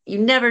 You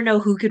never know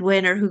who could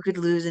win or who could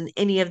lose in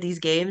any of these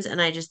games.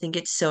 And I just think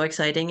it's so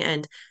exciting.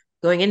 And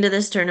going into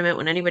this tournament,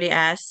 when anybody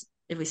asks,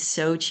 it was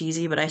so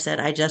cheesy, but I said,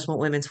 I just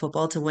want women's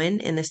football to win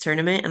in this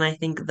tournament. And I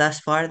think thus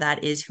far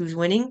that is who's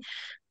winning.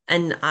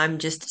 And I'm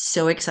just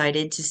so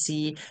excited to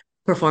see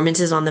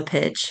performances on the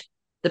pitch,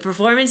 the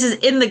performances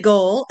in the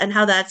goal, and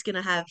how that's going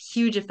to have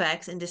huge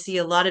effects, and to see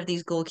a lot of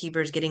these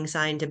goalkeepers getting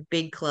signed to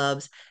big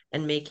clubs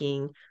and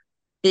making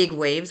big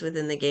waves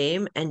within the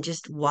game, and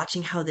just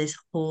watching how this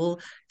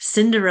whole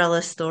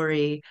Cinderella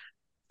story,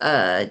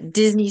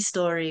 Disney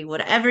story,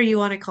 whatever you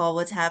want to call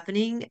what's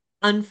happening,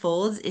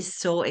 unfolds is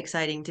so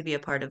exciting to be a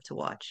part of, to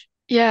watch.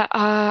 Yeah,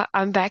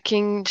 I'm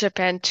backing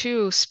Japan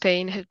too.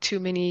 Spain had too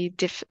many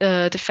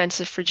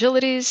defensive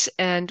fragilities,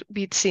 and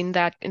we'd seen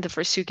that in the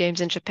first two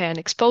games, and Japan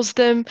exposed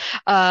them.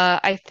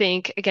 I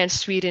think against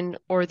Sweden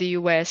or the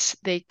US,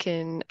 they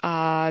can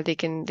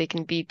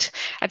beat.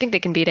 I think they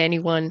can beat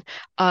anyone.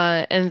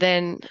 And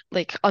then,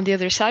 like, on the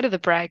other side of the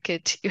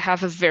bracket, you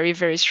have a very,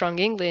 very strong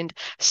England.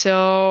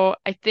 So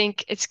I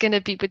think it's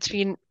gonna be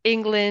between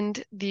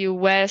England, the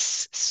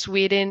US,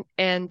 Sweden,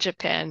 and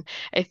Japan,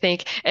 I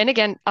think. And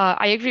again,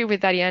 I agree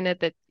with Ariana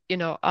that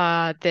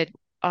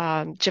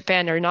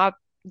Japan are not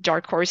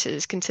dark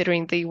horses,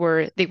 considering they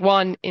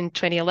won in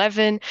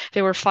 2011,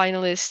 they were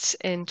finalists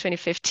in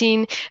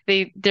 2015.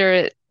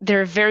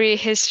 They're very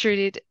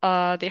history.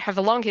 They have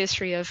a long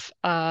history of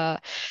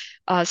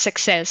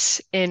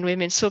success in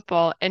women's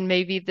football, and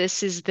maybe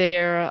this is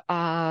their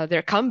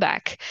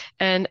comeback.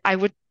 And I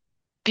would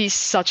be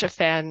such a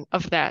fan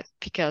of that,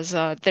 because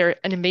they're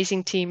an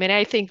amazing team, and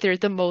I think they're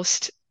the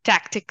most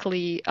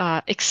tactically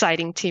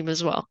exciting team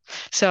as well.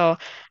 So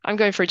I'm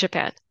going for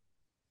Japan.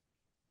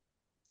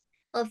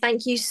 Well,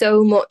 thank you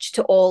so much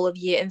to all of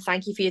you, and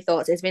thank you for your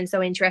thoughts. It's been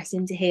so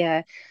interesting to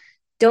hear.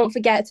 Don't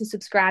forget to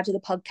subscribe to the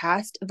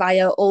podcast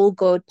via all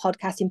good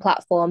podcasting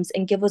platforms,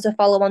 and give us a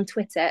follow on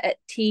Twitter at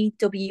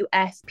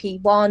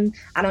TWFP1,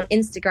 and on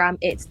Instagram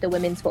it's the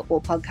Women's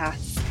Football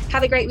Podcast.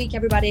 Have a great week,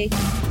 everybody.